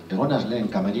txuet. Egonaz lehen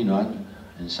kamerinoan,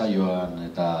 ensaioan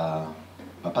eta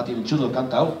bapatien txudo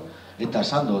kanta hau, eta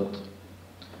esan dut,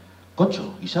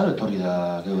 Kontxo, Izaro etorri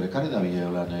da geure ekarri da bile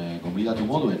holan gonbidatu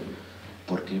moduen,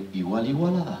 porque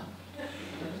iguala da.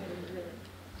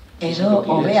 Edo,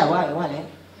 hobea, igual,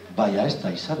 Baina ez da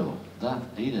Izaro, da,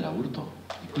 Eider Aburto.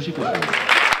 Ikusiko zuen.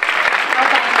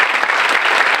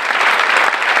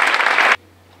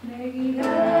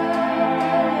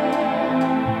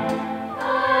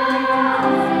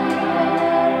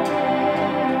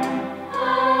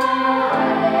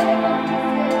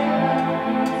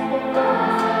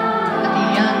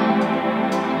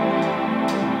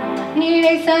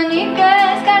 Nire izanik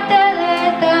ez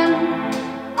karteletan,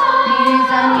 nire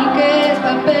izanik ez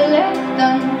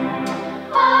papeletan,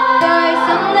 ta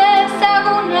izan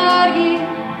dezagun argi,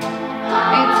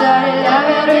 etzarela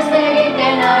berro ez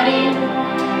egiten ari.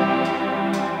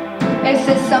 Ez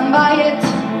ezan baiet,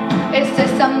 ez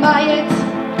ezan baiet,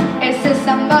 ez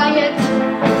ezan baiet.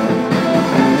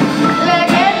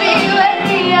 Legerri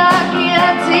berriak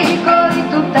idatziko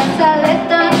ditut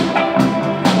azaletan,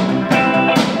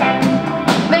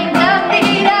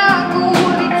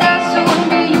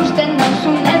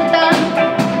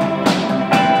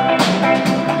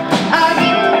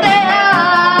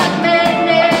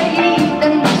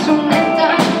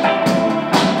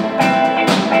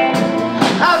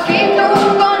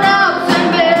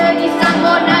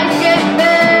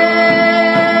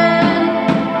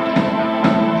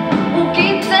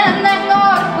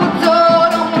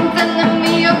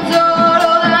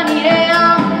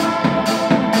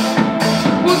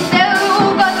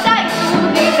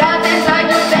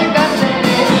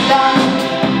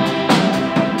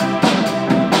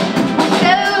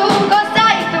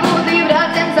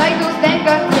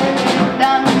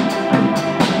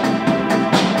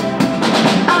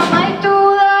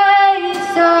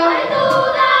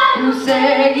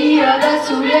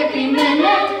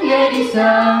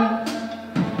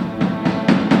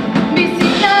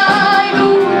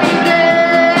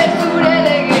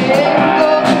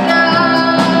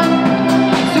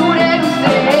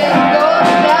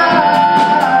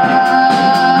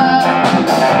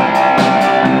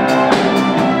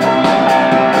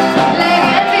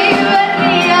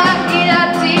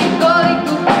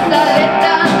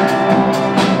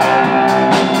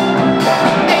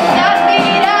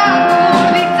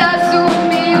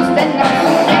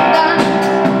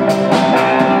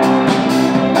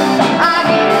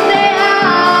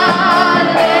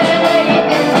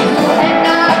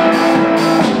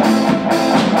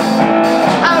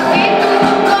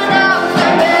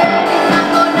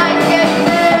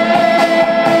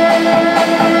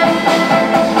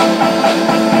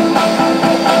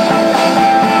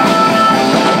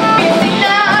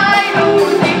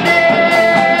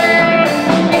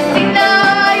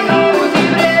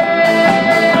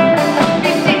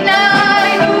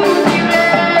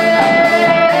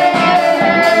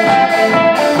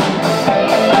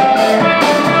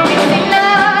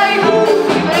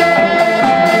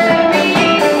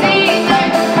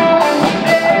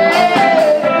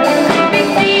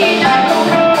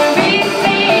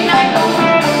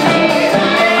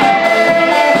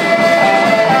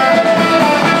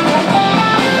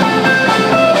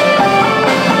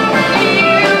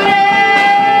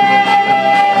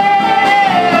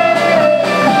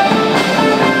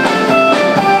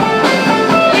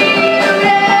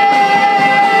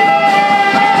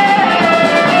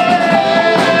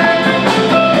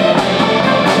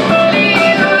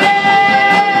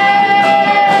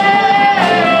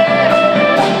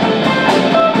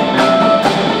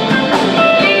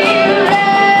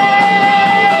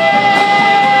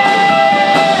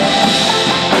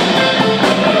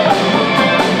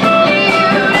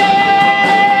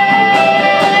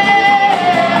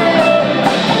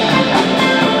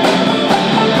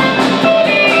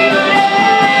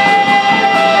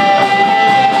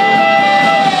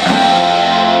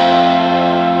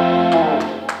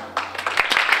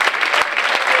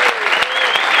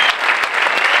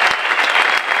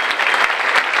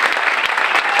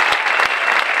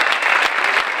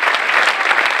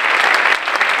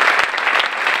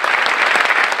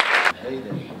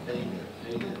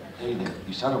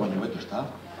 Izaro baino beto, ezta?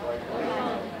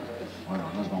 Bueno,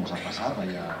 nos vamos a pasar,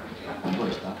 baina ondo,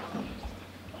 ezta?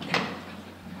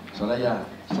 Soraya,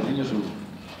 zer dinozu?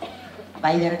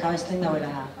 Bai derreka besten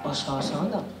dauela oso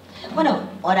ondo. Bueno,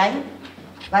 orain,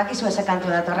 bakizu eze kantu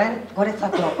datorren,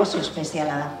 guretzako oso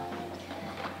espeziala da.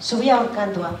 Zubiaur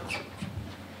kantua.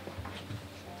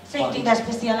 Zeitik da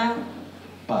espeziala?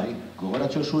 Bai,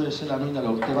 gogoratxo zu ezela noin dela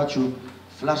urte batzu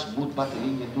flashboot bat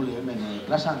egin gendule hemen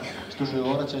plazan, ez duzu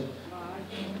gogoratzen?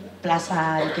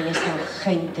 Plaza ikinizan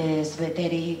jentez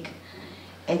beterik,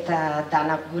 eta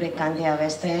danak gure kantea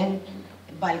besteen,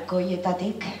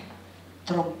 balkoietatik,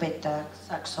 trompetak,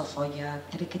 saxofoiak,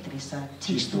 trikitrizak,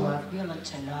 txistuak,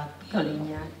 biolontxeloak,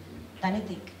 biolinak,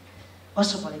 danetik.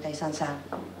 Oso polita izan zen.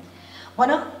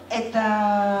 Bueno, eta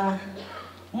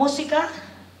musika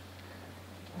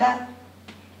da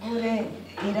gure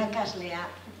irakaslea,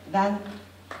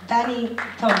 Dani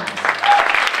Thomas.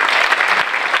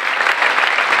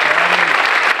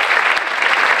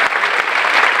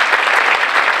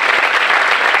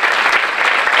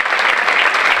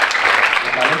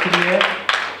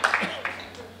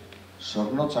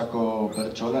 Zornotzako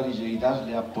bertsolari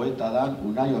idazlea poeta dan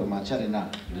Unai Ormatxarena,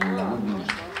 nire lagun nioz.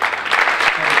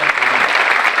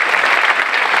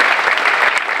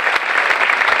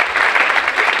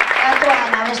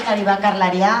 Kantuan abeslari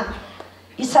bakarlaria,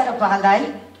 Izaro Pagaldai,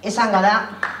 esango da.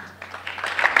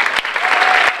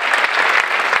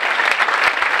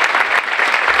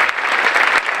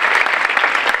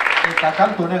 Eta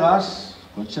kantu honegaz,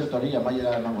 kontzertuari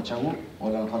amaiera emango txagu,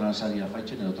 horan joan alzaria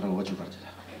faitzen edo trago batzuk hartzera.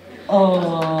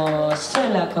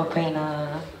 Zelako pena.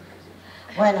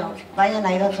 Bueno, baina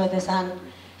nahi dutzuet esan,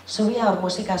 Zubiaur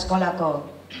musika eskolako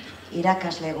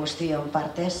irakasle guztion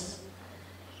partez,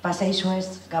 paseizuez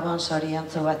Gabon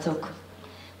zoriontzu batzuk.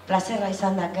 Plazerra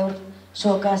izan da gaur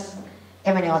zuokaz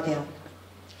hemen egotea.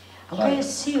 Hauke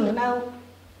ziur nau,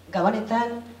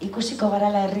 Gabonetan ikusiko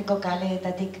garala herriko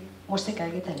kaleetatik musika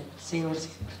egiten, ziur.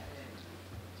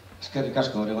 Eskerrik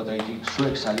asko hori gotaitik,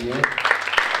 zuek salie.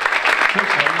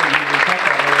 Gracias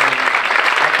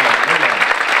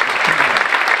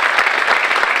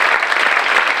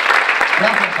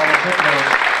a vosotros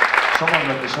somos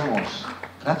lo que somos.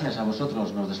 Gracias a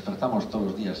vosotros nos despertamos todos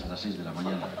los días a las 6 de la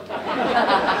mañana.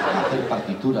 A hacer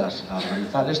partituras, a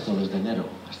organizar esto desde enero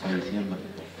hasta diciembre.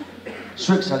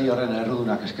 Zuek sali horren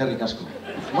errudunak, eskerrik asko.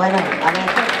 Bueno, a ver,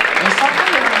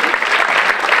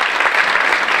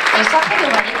 esagero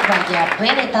barik baina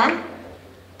benetan,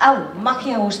 hau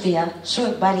magia guztia,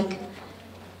 zuek barik,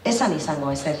 esan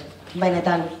izango ezer,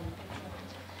 benetan.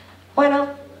 Bueno,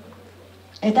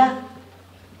 eta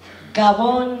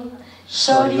Gabon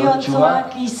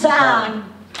zoriontzuak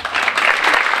izan!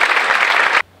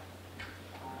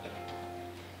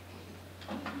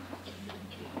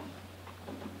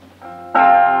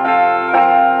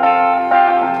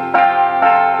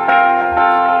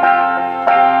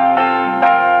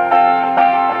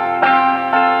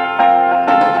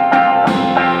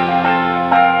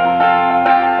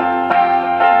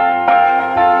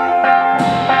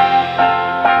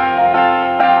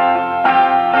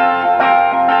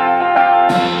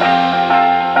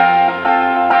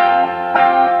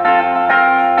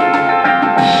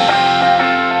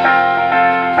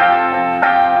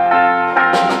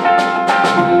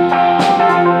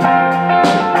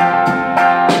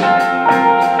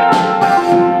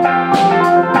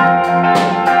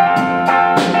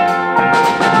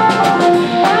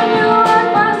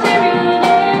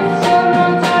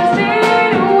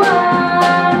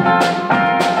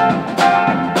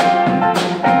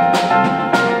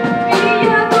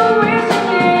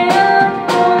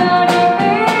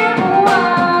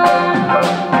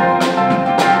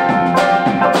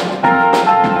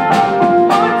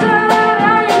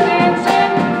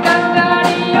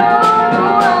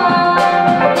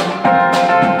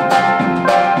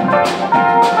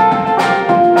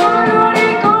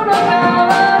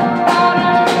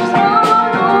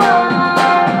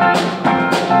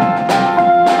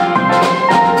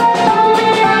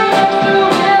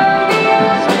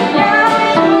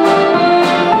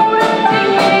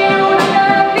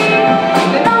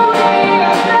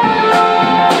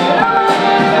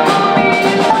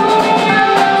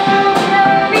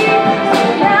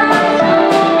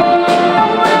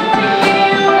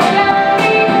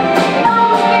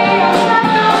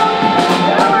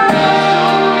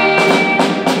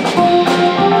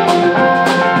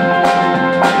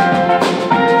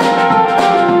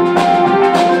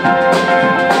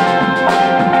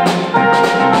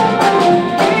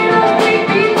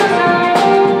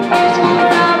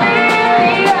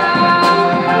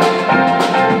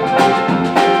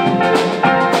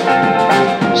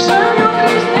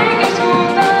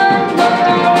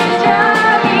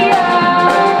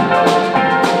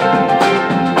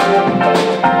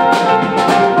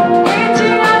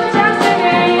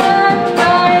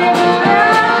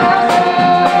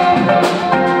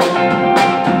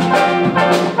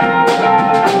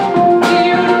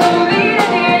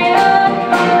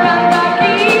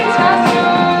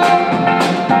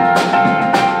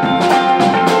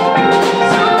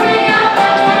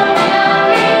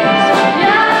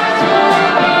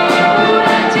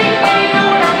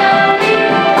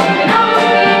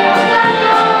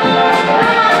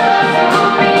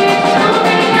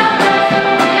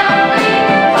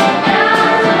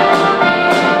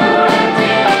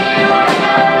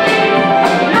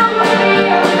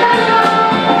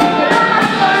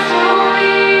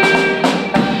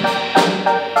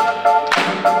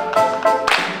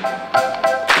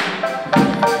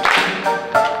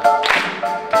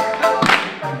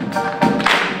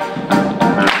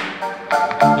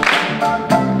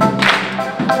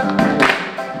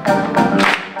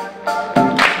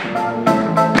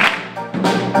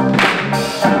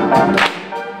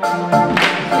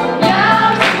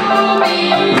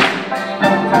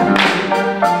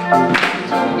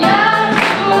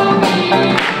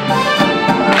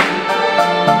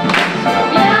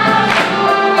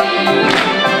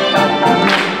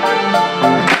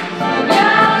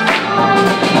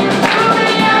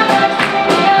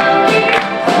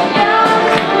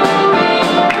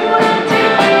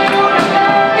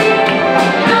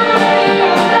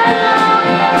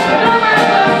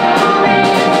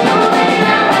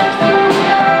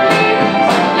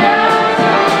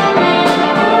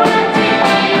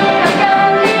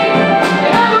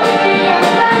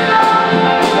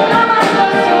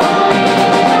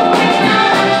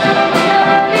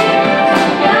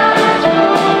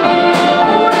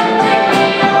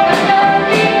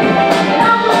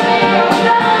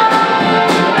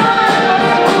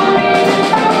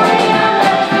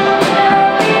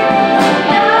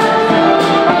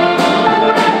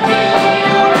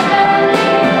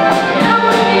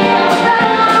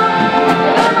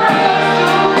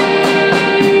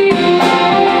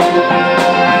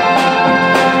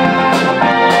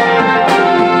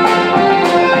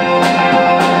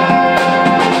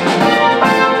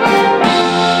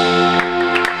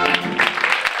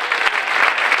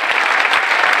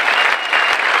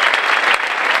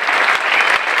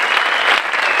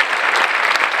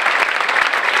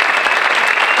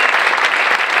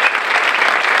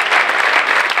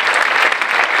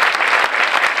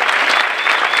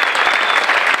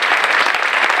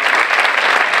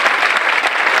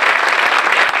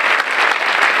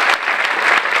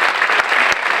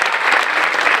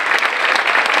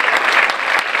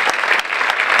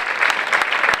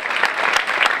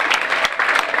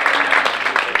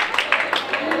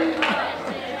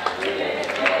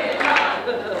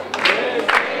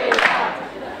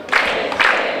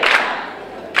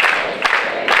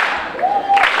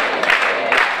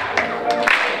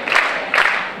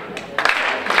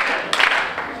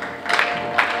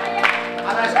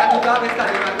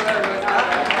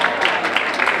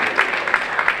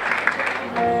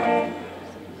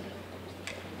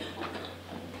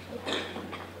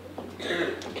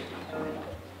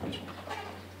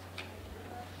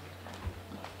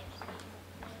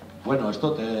 Bueno, ez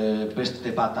dut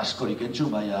beste bat askorik entzun,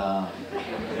 baina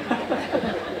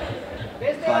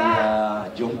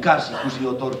jonkaz ikusi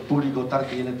otor publiko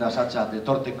tartien eta satzat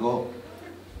etorteko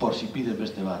por si piden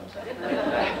beste bat.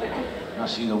 No ha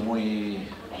sido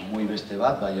muy beste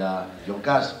bat, baina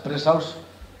jonkaz, presauz,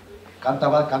 kanta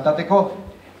bat kantateko?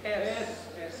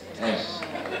 Ez.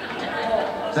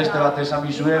 Beste bat esan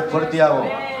bizue, fuertiago.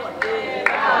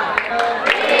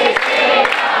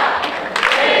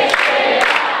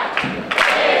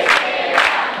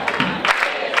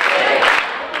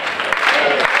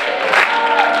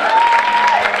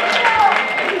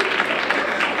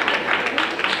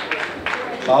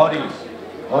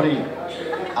 Hori,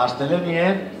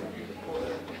 astelenien,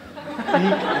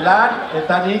 nik lan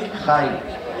eta nik jai.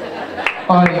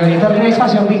 Hori, etorri naiz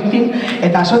Passion Victim,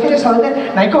 eta zuek ere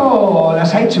zaudeten nahiko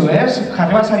lasaitzu, ez?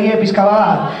 Jarri bazarie pizka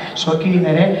bat zuekin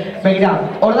ere. Begira,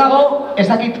 hor dago, ez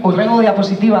dakit urrengo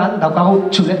diapositiban, daukagu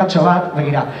txuletatxo bat,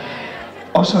 begira.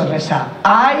 Oso erreza.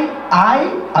 Ai,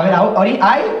 a ber, hori,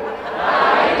 ai,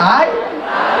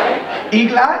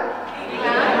 iklan,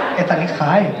 eta nik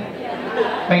jai.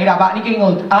 Begira, ba, nik egin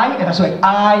dut, ai, eta zuek,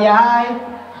 ai,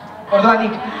 orduan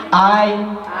nik, ai,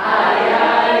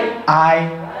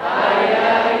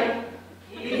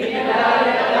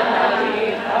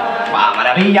 ba,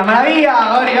 maravilla,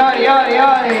 hori.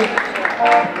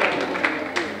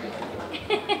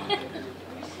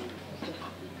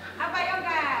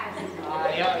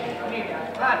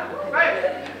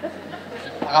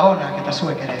 Gabonak eta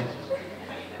zuek ere.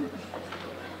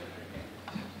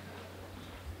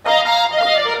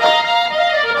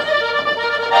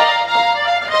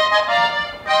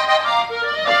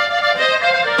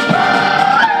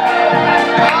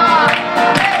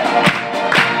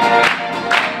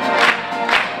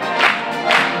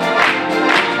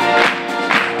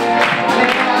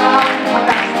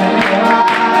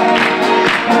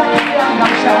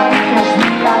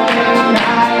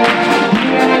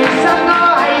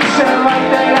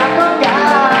 Zerbait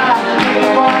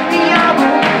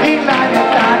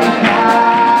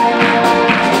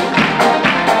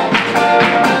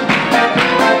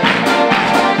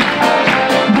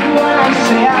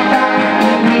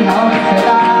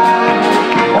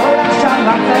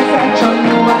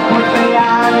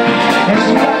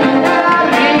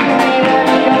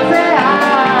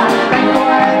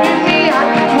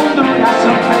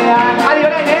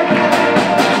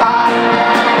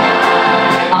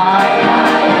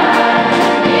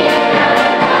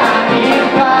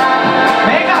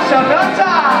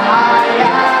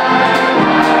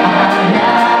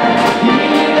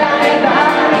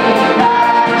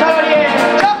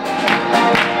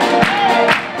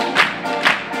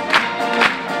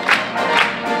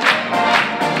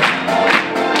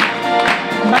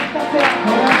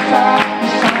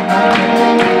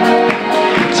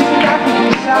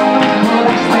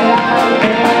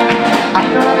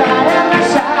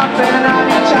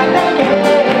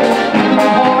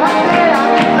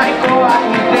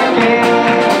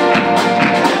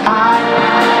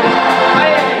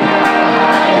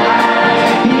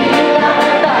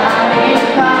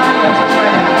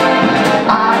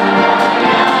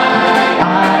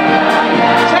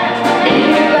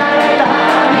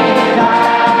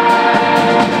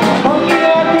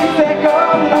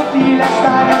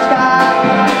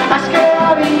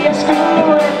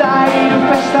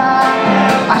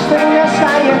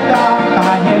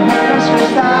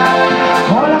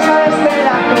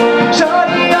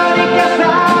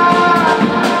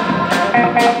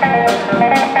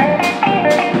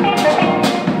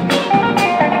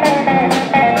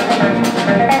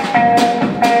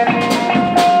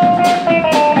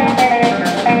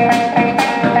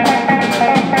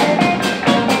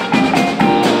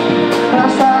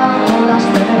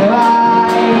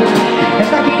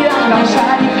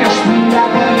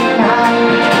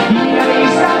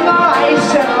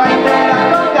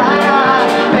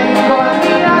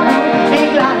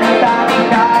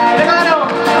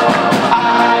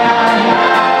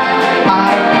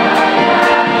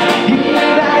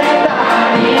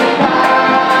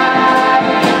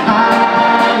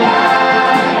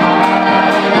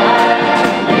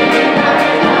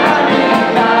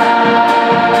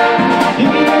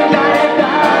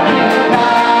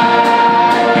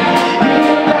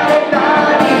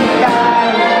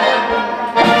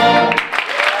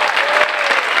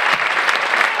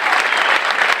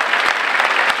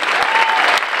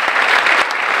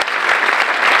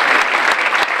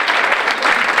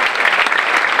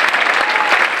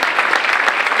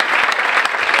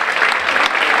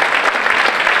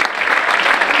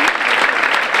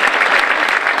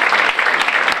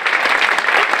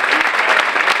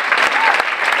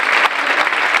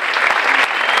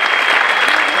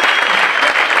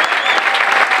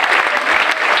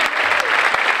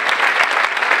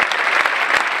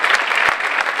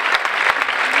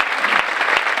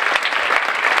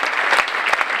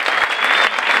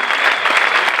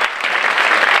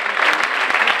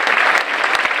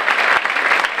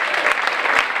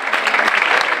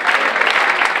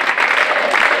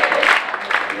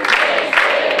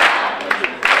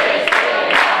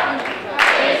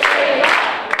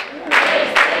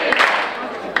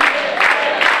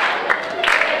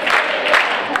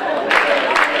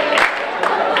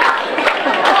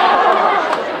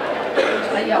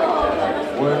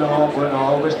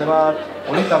beste bat,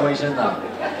 politago izen da.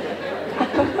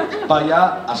 Baina,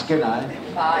 azkena,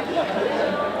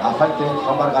 Afaiten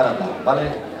joan bar garata, bale?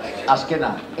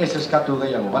 Azkena, ez eskatu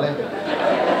gehiago, bale?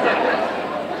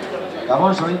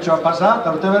 Gabon, zorintxoa pasa,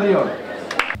 eta urte berri hor.